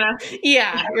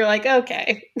 Yeah. You're like,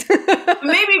 okay.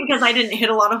 Maybe because I didn't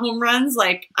hit a lot of home runs.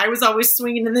 Like I was always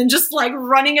swinging and then just like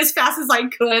running as fast as I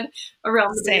could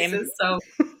around the bases. So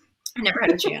I never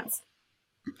had a chance.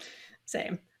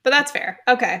 Same. But that's fair.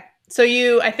 Okay. So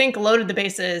you, I think, loaded the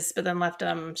bases, but then left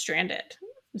them stranded.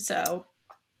 So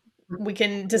we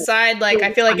can decide, like,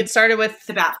 I feel like it started with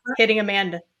the bat hitting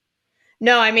Amanda.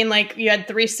 No, I mean, like, you had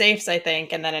 3 safes, I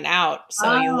think, and then an out.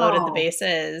 So you loaded the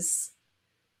bases,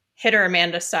 hit her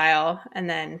Amanda style, and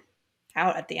then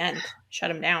out at the end.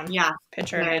 Shut him down. Yeah.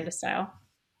 Pitcher Amanda style.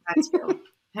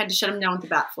 Had to shut him down with the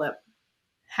bat flip.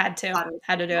 Had to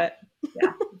do it.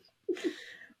 Yeah.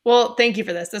 Well, thank you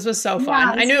for this. This was so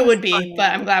fun. I knew it would be, fun,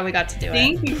 but I'm glad we got to do it.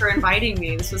 Thank you for inviting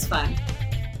me. This was fun.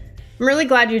 I'm really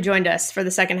glad you joined us for the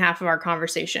second half of our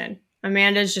conversation.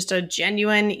 Amanda's just a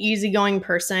genuine, easygoing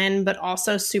person, but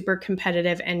also super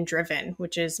competitive and driven,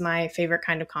 which is my favorite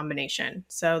kind of combination.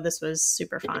 So this was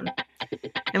super fun.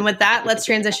 And with that, let's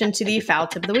transition to the foul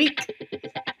tip of the week.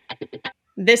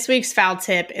 This week's foul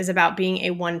tip is about being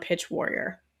a one-pitch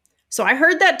warrior. So I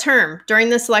heard that term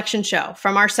during the selection show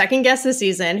from our second guest this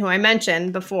season, who I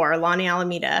mentioned before, Lonnie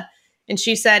Alameda, and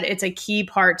she said it's a key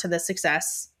part to the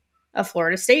success of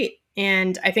Florida State.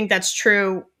 And I think that's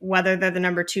true whether they're the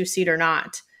number 2 seed or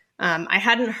not. I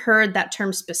hadn't heard that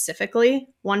term specifically,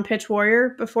 one pitch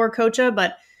warrior, before Kocha,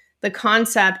 but the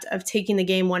concept of taking the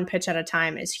game one pitch at a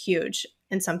time is huge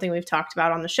and something we've talked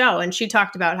about on the show. And she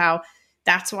talked about how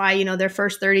that's why, you know, their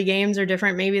first 30 games are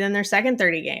different maybe than their second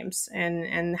 30 games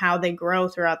and how they grow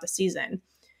throughout the season.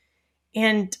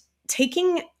 And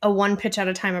taking a one pitch at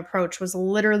a time approach was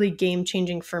literally game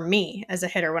changing for me as a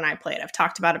hitter when I played. I've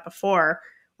talked about it before.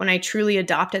 When I truly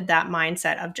adopted that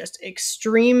mindset of just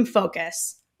extreme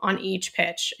focus on each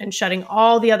pitch and shutting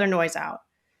all the other noise out,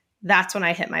 that's when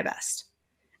I hit my best.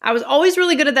 I was always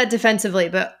really good at that defensively,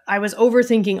 but I was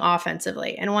overthinking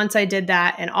offensively. And once I did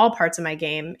that in all parts of my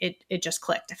game, it just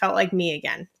clicked. I felt like me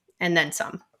again, and then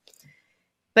some.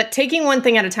 But taking one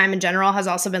thing at a time in general has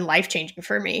also been life-changing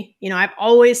for me. You know, I've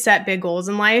always set big goals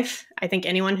in life. I think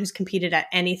anyone who's competed at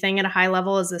anything at a high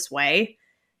level is this way.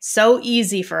 So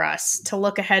easy for us to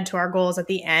look ahead to our goals at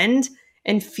the end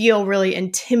and feel really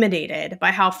intimidated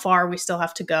by how far we still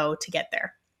have to go to get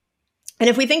there. And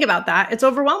if we think about that, it's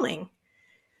overwhelming.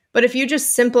 But if you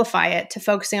just simplify it to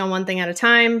focusing on one thing at a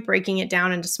time, breaking it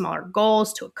down into smaller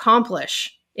goals to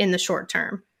accomplish in the short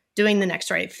term, doing the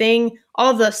next right thing, all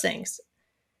of those things,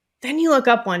 then you look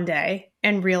up one day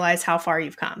and realize how far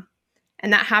you've come.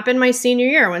 And that happened my senior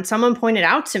year when someone pointed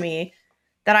out to me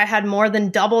that I had more than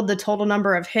doubled the total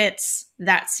number of hits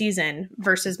that season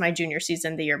versus my junior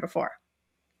season the year before.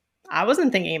 I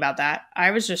wasn't thinking about that.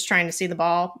 I was just trying to see the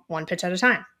ball one pitch at a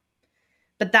time.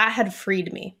 But that had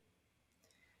freed me.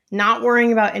 Not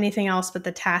worrying about anything else but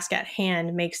the task at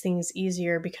hand makes things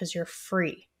easier because you're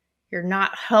free. You're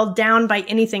not held down by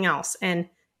anything else. And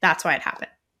that's why it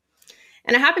happened.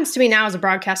 And it happens to me now as a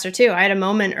broadcaster too. I had a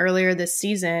moment earlier this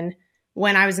season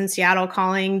when I was in Seattle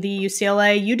calling the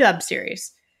UCLA UW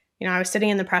series. You know, I was sitting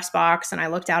in the press box and I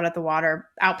looked out at the water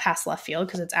out past left field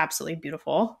because it's absolutely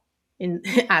beautiful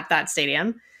at that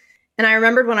stadium. And I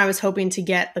remembered when I was hoping to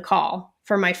get the call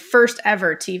for my first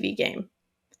ever TV game.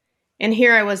 And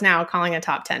here I was now calling a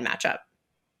top 10 matchup.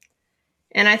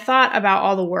 And I thought about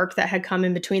all the work that had come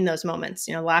in between those moments.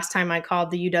 You know, last time I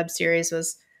called the UW series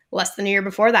was less than a year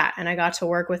before that. And I got to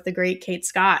work with the great Kate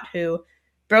Scott, who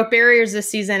broke barriers this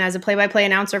season as a play-by-play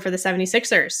announcer for the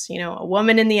 76ers. You know, a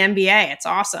woman in the NBA. It's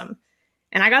awesome.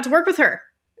 And I got to work with her.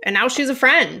 And now she's a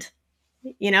friend.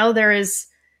 You know, there is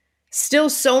still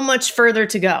so much further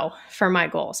to go for my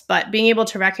goals. But being able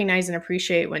to recognize and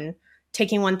appreciate when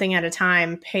taking one thing at a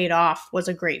time paid off was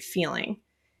a great feeling.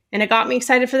 And it got me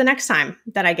excited for the next time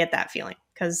that I get that feeling,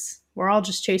 because we're all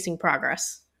just chasing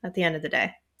progress at the end of the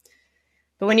day.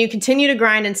 But when you continue to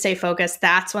grind and stay focused,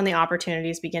 that's when the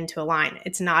opportunities begin to align.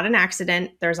 It's not an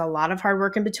accident. There's a lot of hard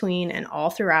work in between and all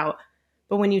throughout.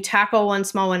 But when you tackle one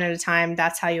small win at a time,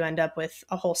 that's how you end up with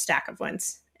a whole stack of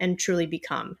wins and truly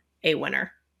become a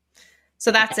winner.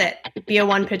 So that's it. Be a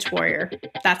one-pitch warrior.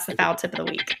 That's the foul tip of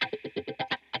the week.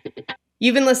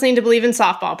 You've been listening to Believe in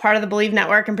Softball, part of the Believe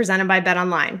Network and presented by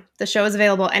BetOnline. The show is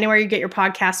available anywhere you get your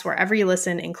podcasts, wherever you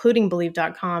listen, including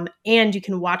Believe.com, and you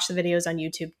can watch the videos on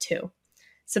YouTube too.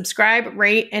 Subscribe,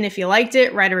 rate, and if you liked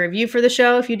it, write a review for the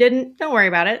show. If you didn't, don't worry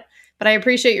about it. But I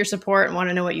appreciate your support and want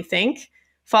to know what you think.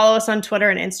 Follow us on Twitter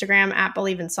and Instagram at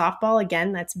Believe in Softball.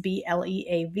 Again, that's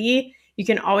BLEAV. You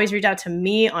can always reach out to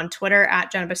me on Twitter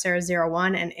at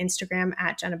JennaBecerra01 and Instagram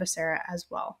at JennaBecerra as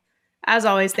well. As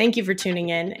always, thank you for tuning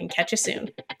in and catch you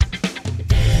soon.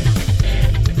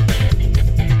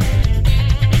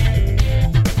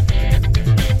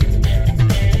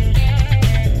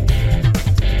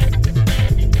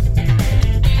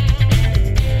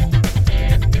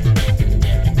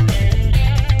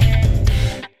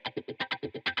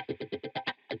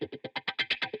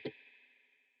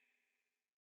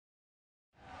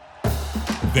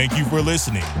 Thank you for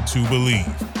listening to Believe.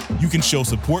 You can show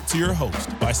support to your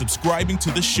host by subscribing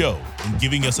to the show and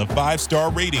giving us a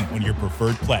 5-star rating on your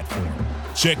preferred platform.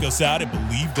 Check us out at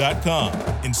Believe.com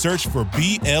and search for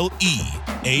BLEAV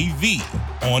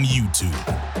on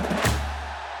YouTube.